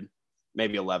 1,200,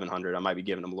 maybe 1,100. I might be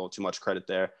giving him a little too much credit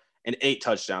there. And 8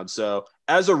 touchdowns. So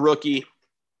as a rookie,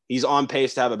 he's on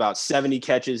pace to have about 70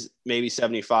 catches, maybe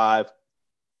 75,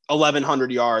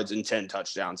 1,100 yards and 10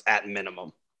 touchdowns at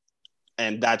minimum.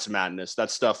 And that's madness.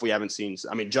 That's stuff we haven't seen.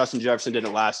 I mean, Justin Jefferson did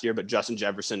it last year, but Justin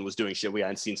Jefferson was doing shit we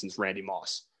hadn't seen since Randy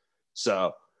Moss.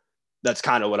 So that's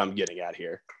kind of what I'm getting at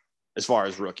here as far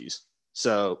as rookies.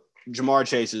 So Jamar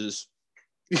Chase is –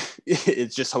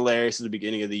 it's just hilarious at the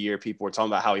beginning of the year. People were talking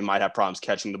about how he might have problems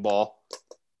catching the ball.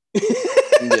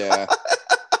 Yeah.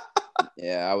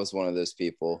 Yeah, I was one of those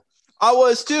people. I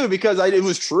was too, because it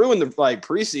was true in the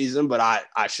preseason, but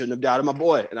I shouldn't have doubted my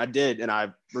boy, and I did, and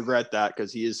I regret that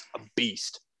because he is a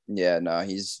beast. Yeah, no,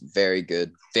 he's very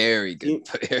good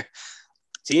player.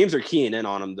 Teams are keying in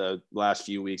on him the last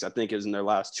few weeks. I think it was in their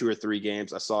last 2 or 3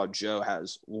 games. I saw Joe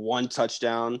has 1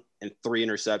 touchdown and 3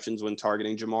 interceptions when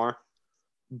targeting Jamar.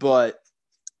 But,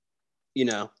 you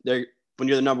know, when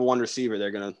you're the number 1 receiver,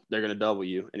 they're gonna double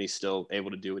you, and he's still able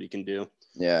to do what he can do.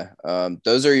 Yeah,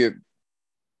 those are your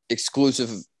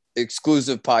exclusive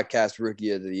podcast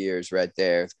rookie of the years right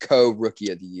there.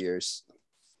 Co-rookie of the years.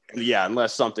 Yeah,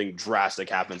 unless something drastic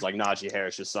happens, like Najee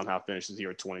Harris just somehow finishes the year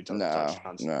with 20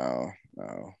 touchdowns. No.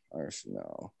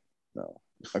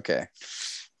 Okay.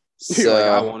 So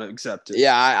I want to accept it.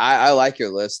 Yeah, I like your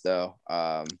list though.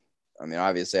 I mean,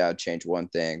 obviously, I'd change one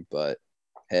thing, but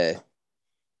hey,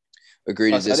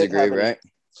 agree to disagree, right?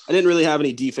 I didn't really have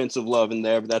any defensive love in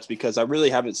there, but that's because I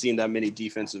really haven't seen that many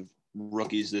defensive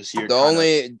rookies this year. The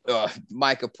only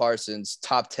Micah Parsons,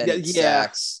 top 10 in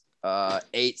sacks,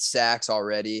 8 sacks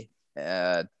already.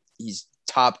 He's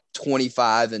top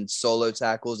 25 in solo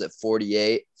tackles at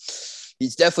 48.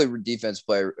 He's definitely defense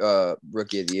player,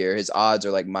 rookie of the year. His odds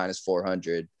are like minus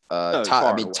 400.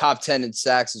 Top 10 in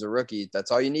sacks as a rookie.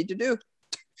 That's all you need to do.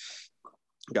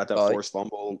 Got that forced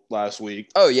fumble last week.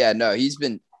 Oh yeah, no, he's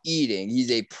been eating. He's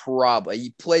a problem.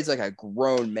 He plays like a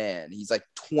grown man. He's like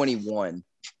 21.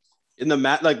 In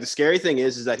the scary thing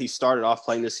is that he started off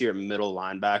playing this year at middle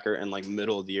linebacker, and like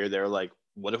middle of the year, they were like,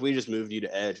 "What if we just moved you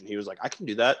to edge?" And he was like, "I can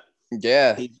do that."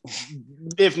 Yeah,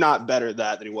 if not better at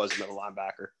that than he was middle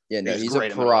linebacker. Yeah, no, he's a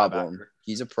problem.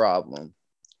 He's a problem.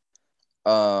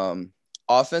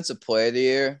 Offensive player of the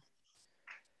year.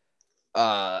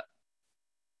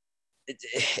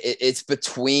 It's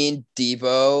between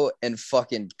Debo and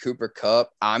fucking Cooper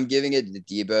Kupp. I'm giving it to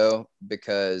Debo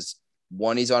because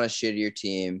 1, he's on a shittier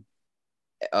team.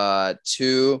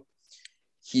 2,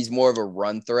 he's more of a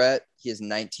run threat. He has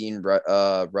 19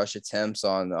 rush attempts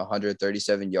on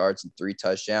 137 yards and 3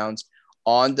 touchdowns.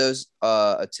 On those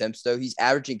attempts, though, he's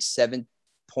averaging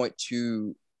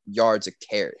 7.2 yards a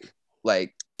carry.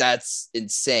 Like, that's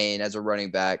insane as a running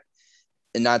back.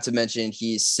 And not to mention,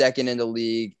 he's second in the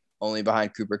league, only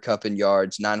behind Cooper Kupp in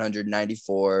yards,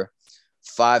 994,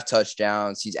 5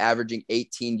 touchdowns. He's averaging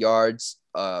 18 yards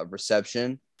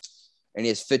reception, and he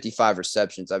has 55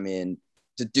 receptions. I mean,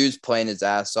 the dude's playing his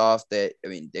ass off. They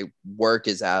work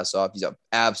his ass off. He's an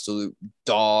absolute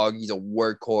dog. He's a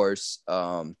workhorse.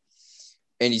 And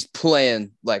he's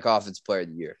playing like Offensive Player of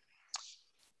the Year.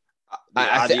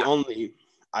 I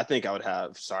think I would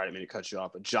have, sorry, I didn't mean to cut you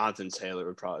off, but Jonathan Taylor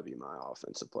would probably be my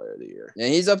Offensive Player of the Year.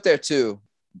 And he's up there too.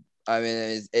 I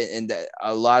mean, and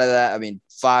a lot of that, I mean,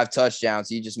 5 touchdowns.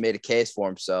 He just made a case for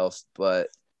himself. But,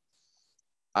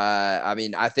 I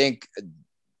mean, I think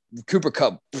Cooper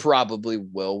Kupp probably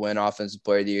will win Offensive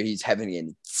Player of the Year. He's having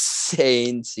an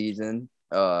insane season.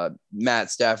 Matt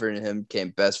Stafford and him became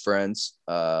best friends.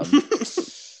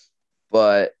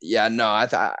 But, yeah, no,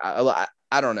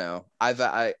 I don't know.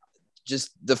 I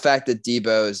just the fact that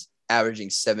Debo is averaging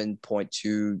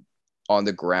 7.2 on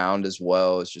the ground as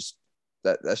well is just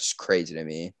that's just crazy to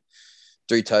me.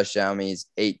 3 touchdowns means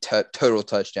 8 total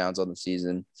touchdowns on the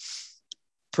season.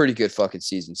 Pretty good fucking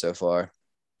season so far.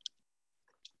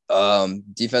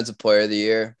 Defensive Player of the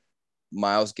Year,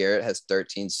 Myles Garrett has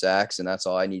 13 sacks, and that's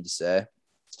all I need to say.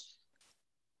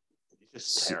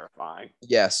 Just terrifying.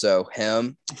 Yeah, so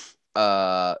him.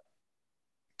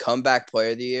 Comeback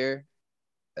Player of the Year.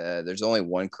 There's only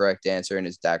one correct answer, and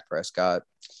it's Dak Prescott.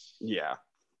 Yeah.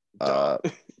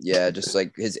 Yeah, just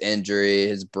like his injury,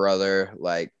 his brother,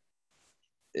 like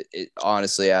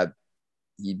honestly,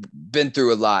 he's been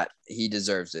through a lot. He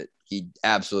deserves it. He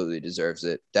absolutely deserves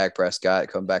it. Dak Prescott,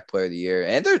 Comeback Player of the Year,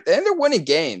 and they're winning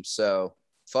games. So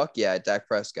fuck yeah, Dak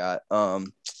Prescott.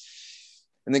 And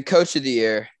then Coach of the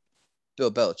Year,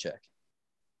 Bill Belichick.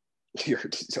 You're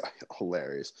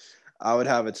hilarious. I would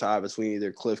have a tie between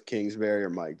either Cliff Kingsbury or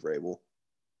Mike Vrabel.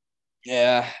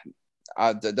 Yeah,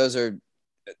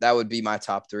 that would be my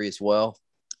top 3 as well.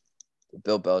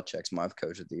 Bill Belichick's my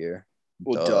Coach of the Year.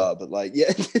 Well, but like,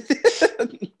 yeah,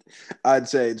 I'd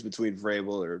say it's between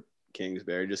Vrabel or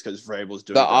Kingsbury, just because Vrabel's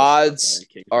doing the odds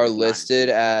are listed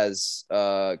as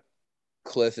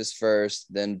Cliff is first,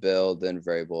 then Bill, then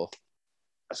Vrabel.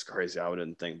 That's crazy. I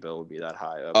wouldn't think Bill would be that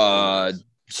high up.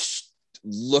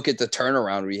 Look at the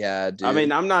turnaround we had, dude. I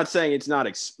mean, I'm not saying it's not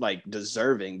like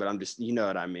deserving, but I'm just, you know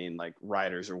what I mean? Like,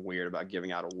 writers are weird about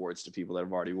giving out awards to people that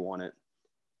have already won it.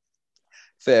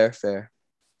 Fair.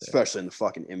 Especially in the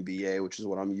fucking NBA, which is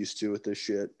what I'm used to with this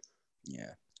shit.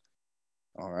 Yeah.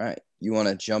 All right. You want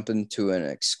to jump into an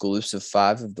exclusive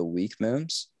 5 of the week,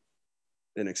 Mims?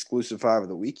 An exclusive 5 of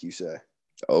the week, you say?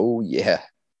 Oh, yeah.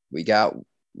 We got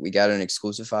an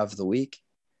exclusive 5 of the week.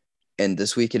 And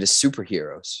this week it is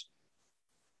superheroes.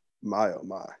 My, oh,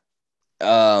 my.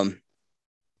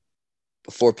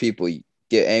 Before people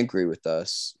get angry with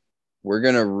us, we're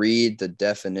going to read the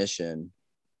definition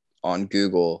on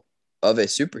Google of a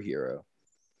superhero.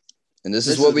 And this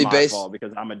is what we base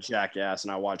because I'm a jackass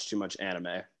and I watch too much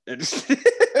anime.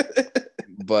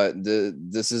 But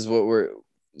this is what we're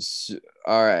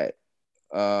all right.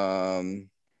 1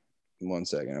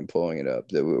 second, I'm pulling it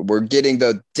up. We're getting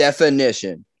the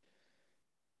definition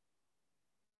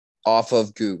off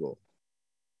of Google.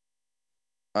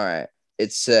 All right.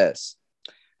 It says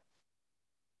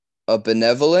a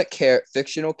benevolent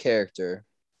fictional character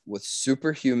with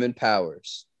superhuman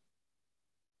powers.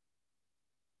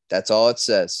 That's all it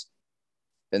says.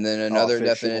 And then another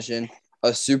definition, a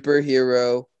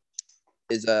superhero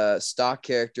is a stock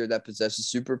character that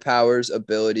possesses superpowers,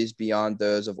 abilities beyond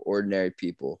those of ordinary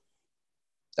people.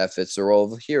 That fits the role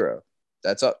of a hero.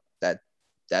 That's what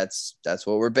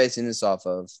we're basing this off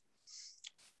of.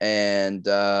 And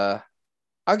I'll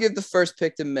give the first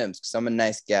pick to Mims because I'm a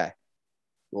nice guy.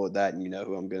 Well, that, and you know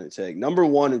who I'm going to take. Number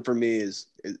 1 for me it's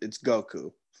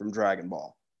Goku from Dragon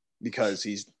Ball, because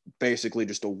he's basically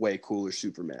just a way cooler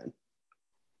Superman.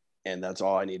 And that's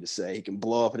all I need to say. He can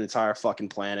blow up an entire fucking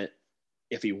planet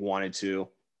if he wanted to.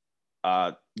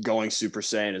 Going Super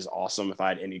Saiyan is awesome.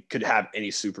 If could have any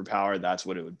superpower, that's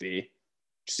what it would be.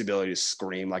 Just the ability to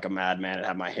scream like a madman and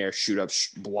have my hair shoot up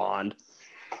blonde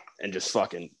and just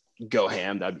fucking go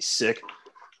ham. That'd be sick.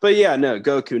 But yeah, no,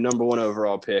 Goku, number 1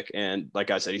 overall pick. And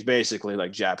like I said, he's basically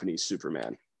like Japanese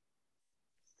Superman.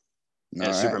 And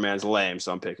right. Superman's lame,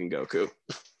 so I'm picking Goku.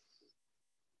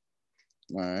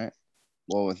 All right.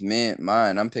 Well, with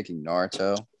mine, I'm picking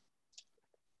Naruto.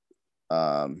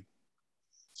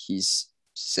 He's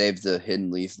saved the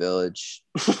Hidden Leaf Village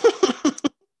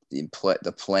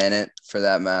the planet for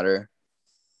that matter.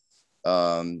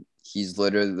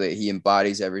 He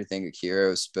embodies everything a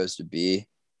hero is supposed to be.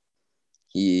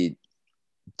 He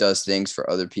does things for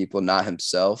other people, not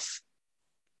himself.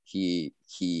 He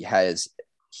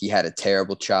had a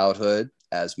terrible childhood,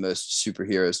 as most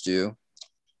superheroes do,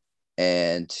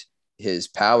 and his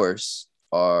powers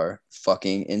are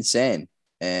fucking insane.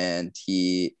 And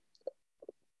he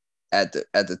at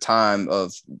the time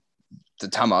of the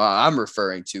time I'm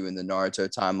referring to in the Naruto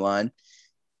timeline,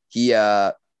 he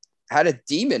had a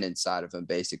demon inside of him,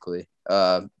 basically.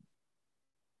 I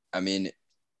mean,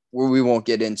 we won't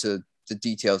get into the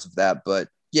details of that, but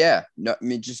yeah, no, I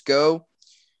mean, just go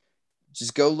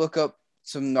look up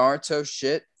some Naruto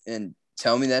shit and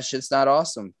tell me that shit's not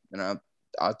awesome, and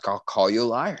I'll call you a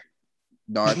liar.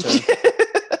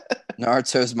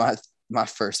 Naruto's my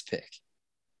first pick.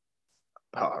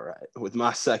 All right, with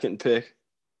my second pick,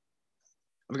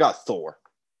 I've got Thor.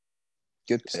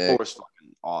 Good pick. Thor's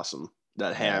fucking awesome.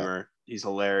 That hammer, he's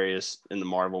hilarious in the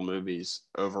Marvel movies.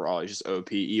 Overall, he's just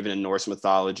OP. Even in Norse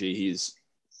mythology, he's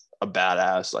a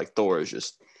badass. Like, Thor is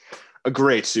just a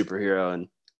great superhero and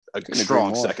a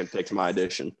strong second pick to my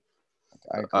addition.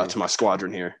 To my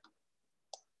squadron here.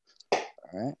 All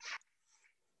right.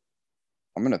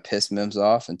 I'm going to piss Mims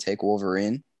off and take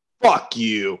Wolverine. Fuck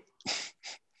you.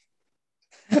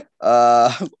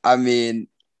 I mean,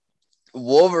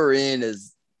 Wolverine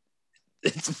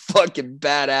it's fucking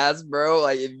badass, bro.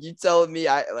 Like, if you telling me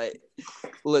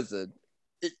listen,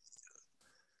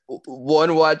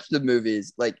 watch the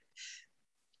movies. Like,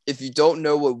 if you don't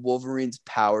know what Wolverine's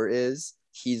power is,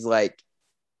 he's like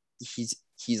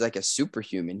a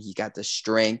superhuman. He got the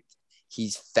strength.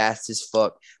 He's fast as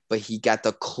fuck, but he got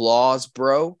the claws,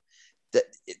 bro. That,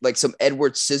 like, some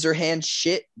Edward Scissorhands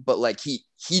shit, but like he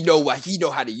know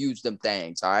how to use them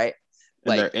things. All right,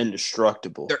 like, and they're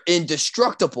indestructible. They're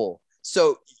indestructible.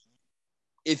 So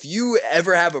if you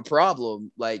ever have a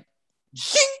problem, like,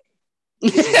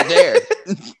 it's there.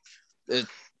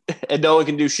 And no one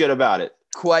can do shit about it.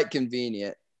 Quite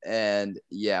convenient. And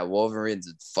yeah,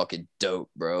 Wolverine's fucking dope,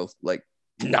 bro. Like,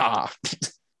 nah.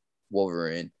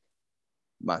 Wolverine.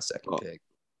 My second pick.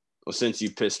 Well, since you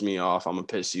pissed me off, I'm going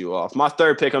to piss you off. My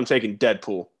third pick, I'm taking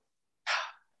Deadpool.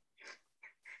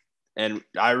 And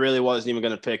I really wasn't even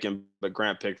going to pick him, but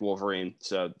Grant picked Wolverine,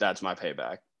 so that's my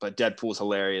payback. But Deadpool's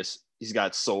hilarious. He's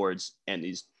got swords, and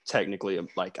he's technically,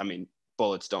 like, I mean,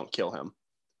 bullets don't kill him.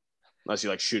 Unless you,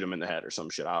 like, shoot him in the head or some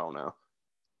shit. I don't know.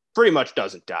 Pretty much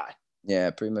doesn't die.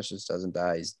 Yeah, pretty much just doesn't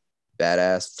die. He's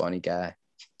badass, funny guy.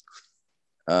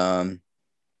 With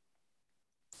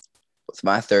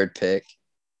my third pick,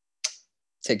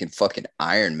 taking fucking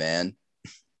Iron Man.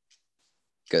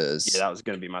 Because that was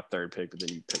gonna be my third pick, but then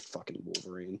you picked fucking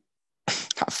Wolverine.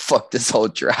 I fucked this whole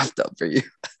draft up for you.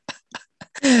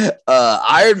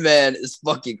 Iron Man is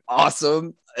fucking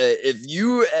awesome. If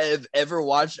you have ever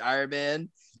watched Iron Man,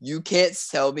 you can't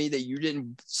tell me that you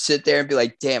didn't sit there and be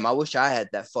like, damn, I wish I had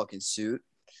that fucking suit.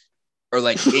 Or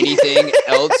like anything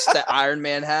else that Iron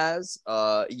Man has.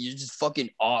 He's just fucking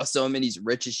awesome, and he's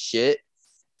rich as shit.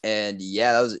 And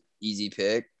yeah, that was an easy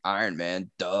pick. Iron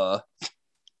Man, duh.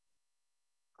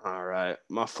 All right.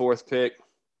 My fourth pick,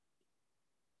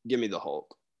 give me the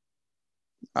Hulk.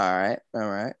 All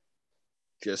right.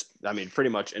 Just, I mean, pretty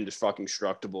much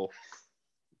indestructible.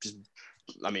 Just,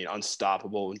 I mean,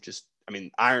 unstoppable. Just, I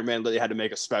mean, Iron Man literally had to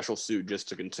make a special suit just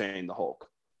to contain the Hulk.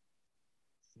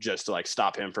 Just to, like,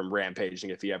 stop him from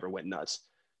rampaging if he ever went nuts.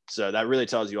 So that really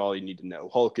tells you all you need to know.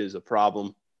 Hulk is a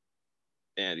problem,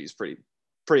 and he's pretty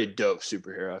dope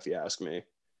superhero, if you ask me.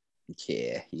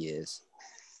 Yeah, he is.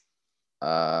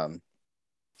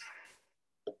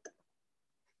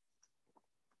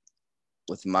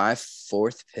 With my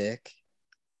fourth pick,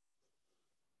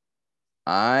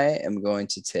 I am going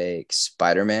to take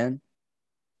Spider-Man.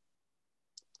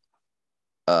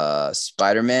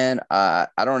 Spider-Man, I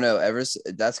don't know,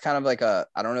 that's kind of like I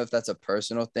don't know if that's a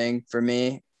personal thing for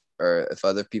me or if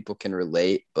other people can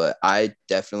relate, but I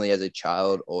definitely as a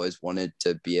child always wanted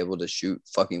to be able to shoot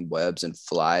fucking webs and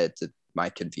fly to my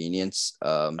convenience.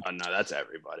 Oh no, that's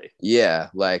everybody. Yeah,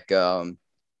 like and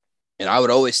I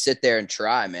would always sit there and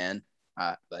try, man.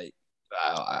 I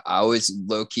always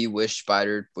low-key wish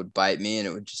Spider would bite me and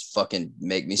it would just fucking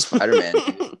make me Spider-Man.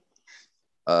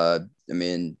 I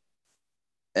mean,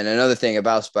 and another thing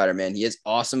about Spider-Man, he has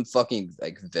awesome fucking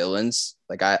like villains.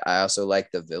 Like I also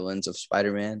like the villains of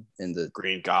Spider-Man in the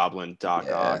Green Goblin, Doc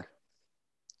Ock.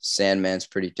 Sandman's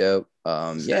pretty dope.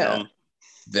 Yeah.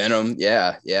 Venom,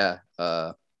 yeah.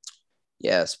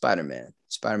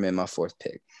 Spider-Man, my fourth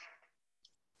pick.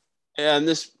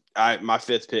 And my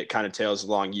fifth pick kind of tails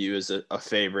along you as a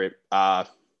favorite.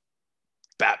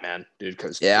 Batman, dude,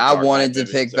 because Yeah, the I Dark Knight wanted to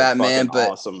movies pick are fucking Batman, but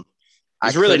awesome. I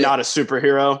He's really couldn't. not a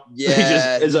superhero. He just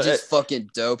Yeah, is he a just fucking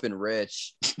dope and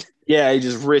rich. yeah, he's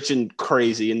just rich and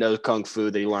crazy and knows kung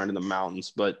fu that he learned in the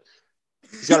mountains. But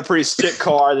he's got a pretty sick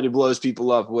car that he blows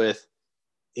people up with.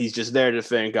 He's just there to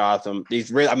defend Gotham.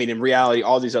 I mean, in reality,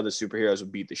 all these other superheroes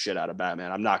would beat the shit out of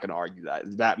Batman. I'm not going to argue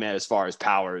that. Batman, as far as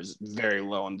power, is very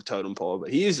low on the totem pole.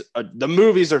 But the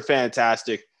movies are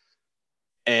fantastic.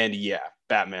 And yeah,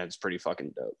 Batman's pretty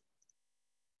fucking dope.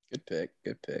 Good pick.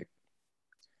 Good pick.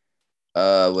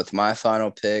 With my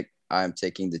final pick, I'm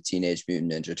taking the Teenage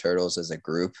Mutant Ninja Turtles as a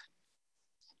group.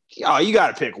 Oh, you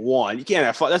got to pick one. You can't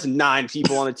have fun. That's 9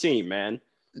 people on a team, man.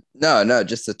 No,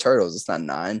 just the Turtles. It's not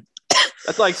 9.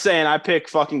 That's like saying I pick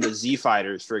fucking the Z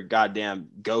Fighters for goddamn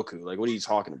Goku. Like, what are you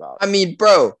talking about? I mean,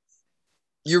 bro,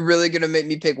 you're really gonna make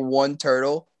me pick one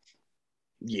turtle?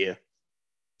 Yeah.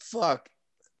 Fuck.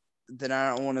 Then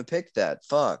I don't want to pick that.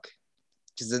 Fuck.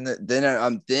 Because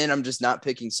then I'm just not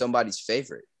picking somebody's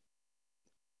favorite.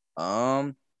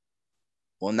 Well,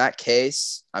 in that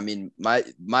case, I mean,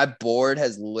 my board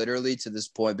has literally to this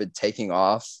point been taking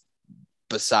off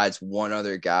besides one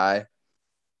other guy,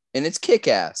 and it's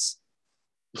Kick-Ass.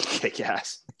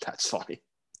 Kick-Ass. That's funny.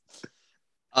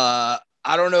 I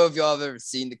don't know if y'all have ever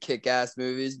seen the Kick-Ass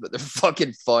movies, but they're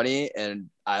fucking funny, and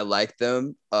I like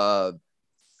them.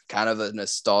 Kind of a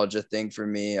nostalgia thing for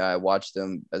me. I watched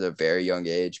them at a very young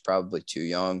age, probably too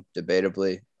young,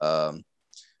 debatably.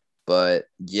 But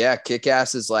yeah,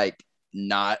 Kick-Ass is like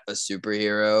not a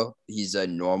superhero. He's a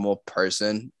normal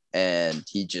person, and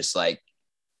he just like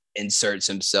inserts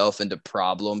himself into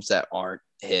problems that aren't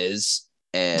his.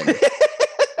 And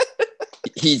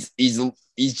he's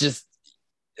just,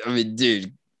 I mean,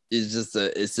 dude,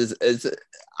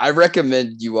 I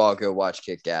recommend you all go watch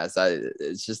Kick-Ass.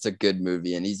 It's just a good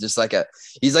movie, and he's like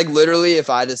literally, if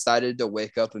I decided to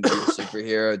wake up and be a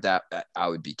superhero, that I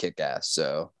would be Kick-Ass.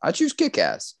 So I choose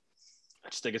Kick-Ass. I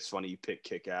just think it's funny you pick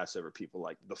Kick-Ass over people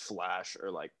like The Flash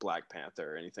or like Black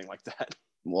Panther or anything like that.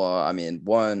 Well, I mean,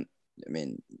 what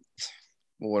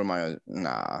am I?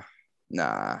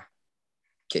 Nah,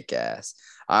 Kick-Ass.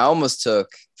 I almost took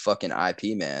fucking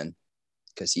IP Man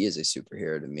because he is a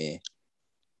superhero to me.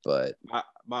 But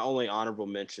My only honorable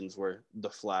mentions were The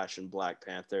Flash and Black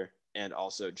Panther, and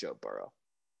also Joe Burrow.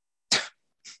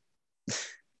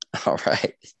 all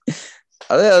right.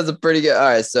 I think that was a pretty good. All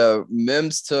right, so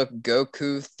Mims took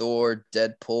Goku, Thor,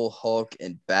 Deadpool, Hulk,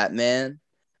 and Batman.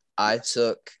 I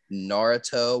took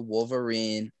Naruto,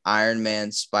 Wolverine, Iron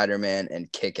Man, Spider-Man,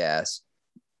 and Kick-Ass.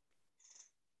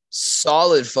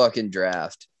 Solid fucking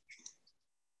draft.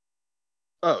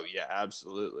 Oh yeah,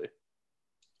 absolutely.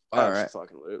 All right.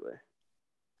 Absolutely.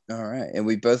 All right. And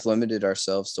we both limited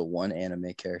ourselves to one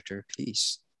anime character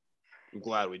apiece. I'm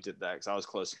glad we did that because I was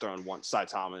close to throwing one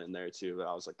Saitama in there too, but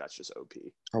I was like, that's just OP.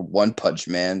 Or One Punch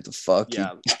Man. The fuck?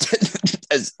 Yeah.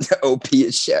 As OP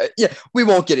as shit. Yeah, we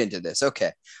won't get into this.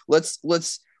 Okay. Let's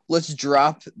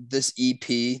drop this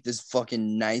EP, this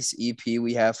fucking nice EP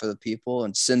we have for the people,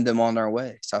 and send them on our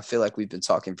way. So I feel like we've been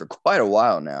talking for quite a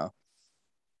while now.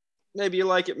 Maybe you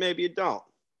like it, maybe you don't.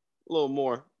 A little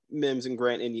more Mims and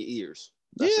Grant in your ears.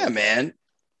 That's it, man.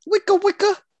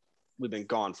 Wicca. We've been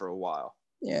gone for a while.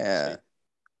 Yeah.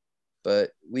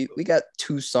 But we got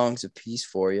 2 songs apiece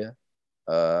for you.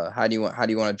 How do you want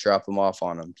to drop them off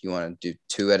on them? Do you want to do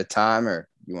 2 at a time, or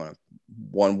you want to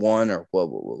one, or what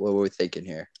are we thinking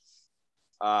here?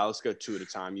 Let's go 2 at a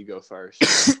time. You go first.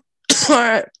 All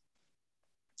right.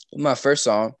 My first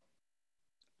song,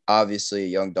 obviously a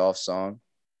Young Dolph song.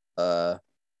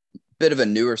 Bit of a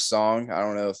newer song. I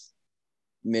don't know if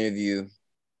many of you,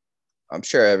 I'm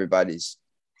sure everybody's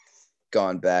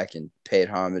gone back and paid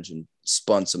homage and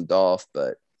spun some Dolph,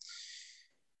 but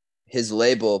his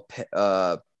label,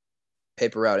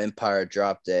 Paper Route Empire,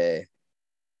 dropped a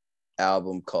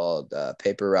album called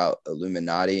Paper Route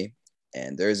Illuminati,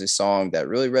 and there's a song that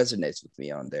really resonates with me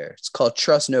on there. It's called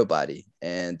Trust Nobody,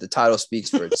 and the title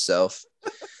speaks for itself.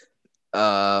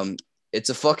 It's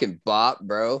a fucking bop,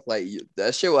 bro. Like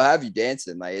that shit will have you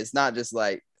dancing. Like it's not just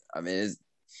like, I mean,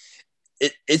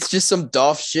 it's just some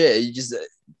Dolph shit.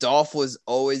 Dolph was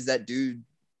always that dude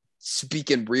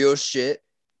speaking real shit,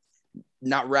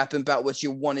 not rapping about what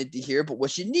you wanted to hear, but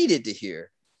what you needed to hear.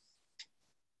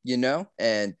 You know?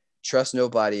 And Trust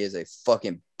Nobody is a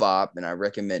fucking bop, and I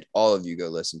recommend all of you go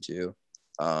listen to.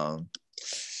 And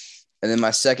then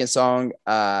my second song,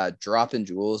 Dropping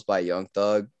Jewels by Young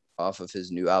Thug, off of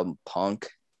his new album Punk.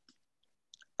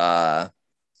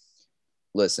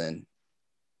 Listen,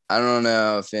 I don't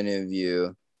know if any of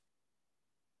you,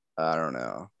 I don't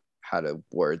know how to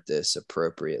word this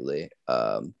appropriately.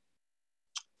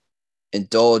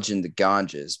 indulge in the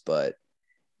ganjas, but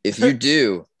if you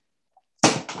do,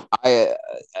 I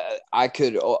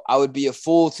I would be a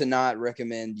fool to not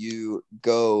recommend you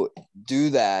go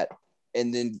do that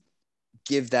and then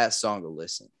give that song a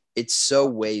listen. It's so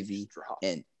wavy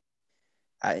and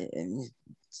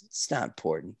it's not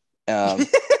important. But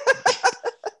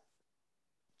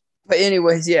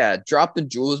anyways, yeah, "Dropping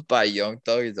Jewels" by Young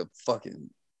Thug is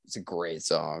it's a great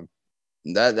song.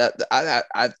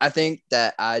 I think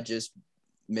that I just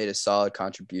made a solid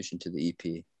contribution to the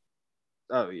EP.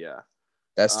 Oh yeah.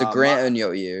 That's the Grant My in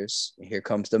your ears. Here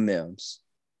comes the Mims.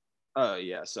 Oh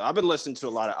yeah. So I've been listening to a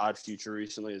lot of Odd Future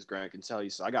recently, as Grant can tell you.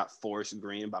 So I got Forest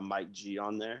Green by Mike G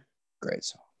on there. Great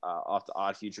song. Off the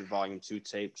Odd Future Volume 2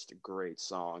 tape. Just a great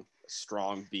song. A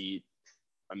strong beat.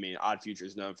 I mean, Odd Future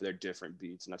is known for their different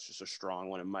beats, and that's just a strong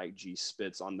one. And Mike G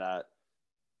spits on that.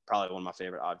 Probably one of my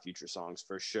favorite Odd Future songs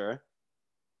for sure.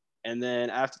 And then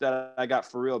after that, I got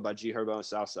For Real by G Herbo and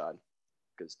Southside,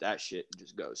 because that shit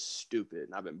just goes stupid.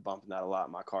 And I've been bumping that a lot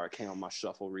in my car. It came on my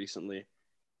shuffle recently,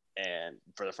 and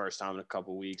for the first time in a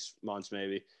couple weeks, months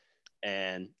maybe.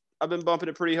 And I've been bumping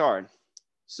it pretty hard.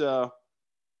 So,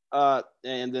 and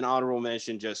then honorable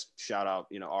mention, just shout out,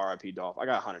 RIP Dolph. I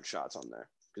got 100 shots on there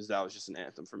because that was just an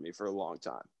anthem for me for a long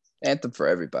time. Anthem for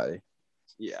everybody.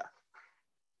 Yeah.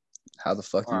 How the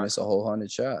fuck All you right. miss a whole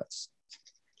 100 shots?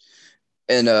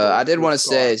 And I did want to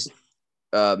say,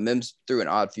 Mims threw an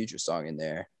Odd Future song in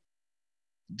there.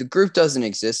 The group doesn't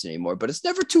exist anymore, but it's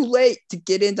never too late to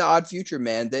get into Odd Future,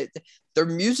 man. Their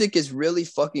music is really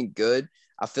fucking good.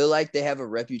 I feel like they have a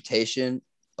reputation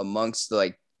amongst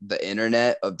like the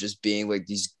internet of just being like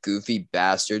these goofy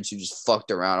bastards who just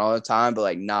fucked around all the time, but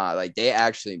like nah, like they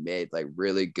actually made like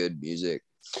really good music.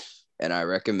 And I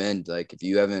recommend, like, if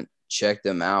you haven't checked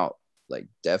them out, like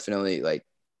definitely like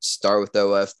start with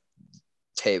OF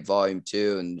tape volume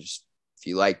 2, and just if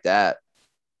you like that,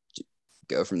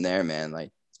 go from there, man.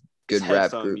 Like good It's rap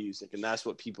headphone group. music, and that's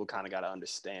what people kind of got to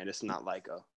understand. It's not like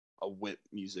a whip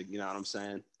music, you know what I'm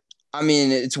saying? I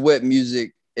mean, it's whip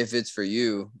music if it's for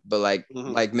you, but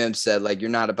Mm-hmm. like Mim said, like you're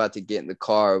not about to get in the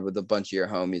car with a bunch of your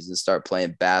homies and start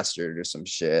playing Bastard or some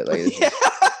shit. Like Yeah.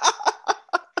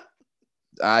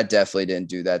 I definitely didn't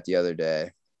do that the other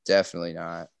day. Definitely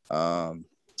not.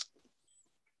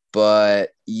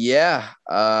 But yeah,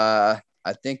 I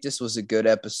think this was a good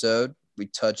episode. We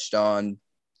touched on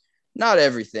not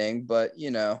everything, but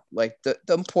like the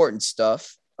important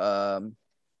stuff. What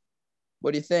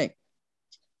do you think?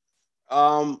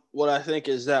 What I think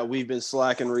is that we've been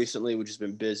slacking recently. We've just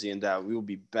been busy, and that we will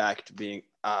be back to being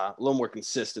a little more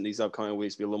consistent these upcoming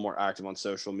weeks, be a little more active on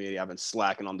social media. I've been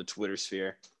slacking on the Twitter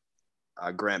sphere.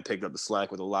 Grant picked up the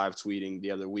slack with a live tweeting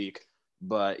the other week.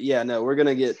 But yeah, no, we're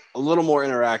gonna get a little more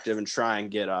interactive and try and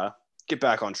get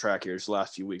back on track here. This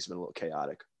last few weeks have been a little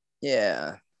chaotic.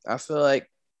 Yeah, I feel like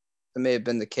it may have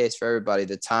been the case for everybody.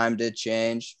 The time did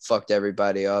change, fucked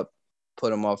everybody up,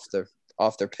 put them off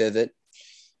their pivot.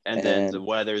 And then the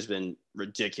weather's been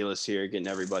ridiculous here, getting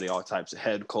everybody all types of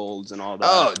head colds and all that.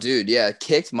 Oh, dude, yeah,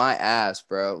 kicked my ass,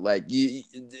 bro. Like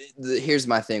here's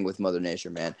my thing with Mother Nature,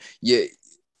 man. You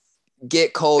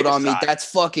get cold on me,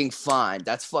 that's fucking fine.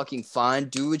 That's fucking fine.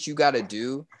 Do what you got to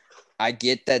do. I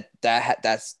get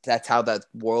that's how that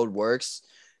world works.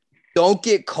 Don't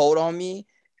get cold on me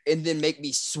and then make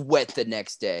me sweat the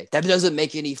next day. That doesn't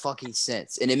make any fucking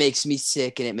sense, and it makes me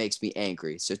sick and it makes me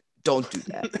angry. So don't do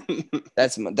that.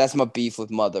 That's my beef with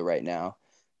Mother right now.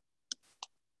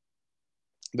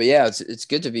 But yeah, it's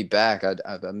good to be back. I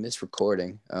miss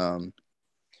recording. And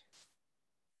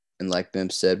like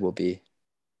Bim said, we'll be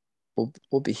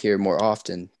here more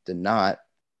often than not.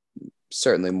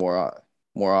 Certainly more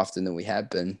often than we have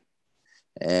been.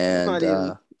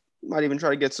 And might even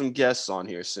try to get some guests on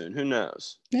here soon. Who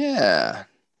knows? Yeah,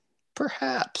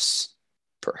 perhaps.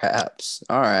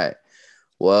 All right.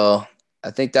 Well, I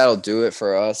think that'll do it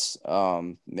for us.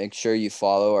 Make sure you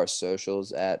follow our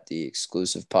socials at the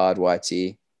Exclusive Pod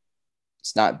YT.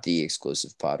 It's not the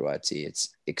Exclusive Pod YT.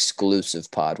 It's Exclusive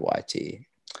Pod YT.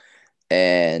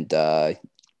 And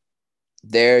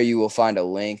there you will find a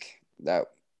link that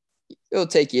it'll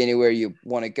take you anywhere you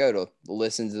want to go to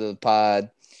listen to the pod.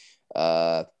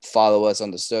 Follow us on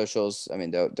the socials. I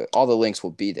mean, all the links will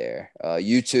be there.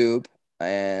 YouTube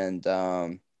and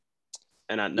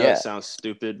I know it sounds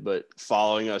stupid, but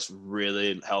following us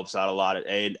really helps out a lot.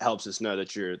 It helps us know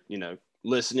that you're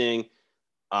listening.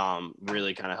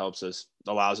 Really kind of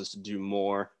allows us to do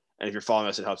more. And if you're following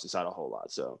us, it helps us out a whole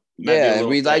lot. So yeah, and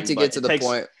we'd like to get to the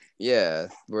point. Yeah,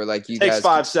 we're like you guys. Takes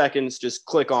 5 seconds. Just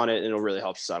click on it, and it'll really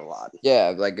help us out a lot. Yeah,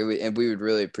 and we would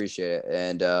really appreciate it.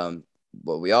 And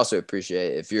what we also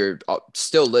appreciate, if you're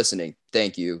still listening,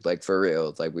 thank you. Like for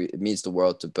real, like it means the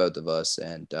world to both of us,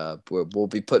 and we'll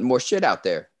be putting more shit out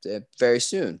there very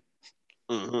soon.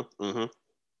 Mm-hmm,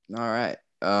 mm-hmm. All right.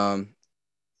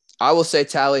 I will say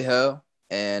tally ho,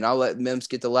 and I'll let Mims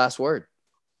get the last word.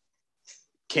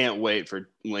 Can't wait for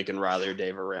Lincoln Riley or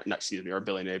Dave Aranda, excuse me, or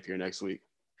Billy Napier next week.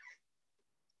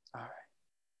 All right.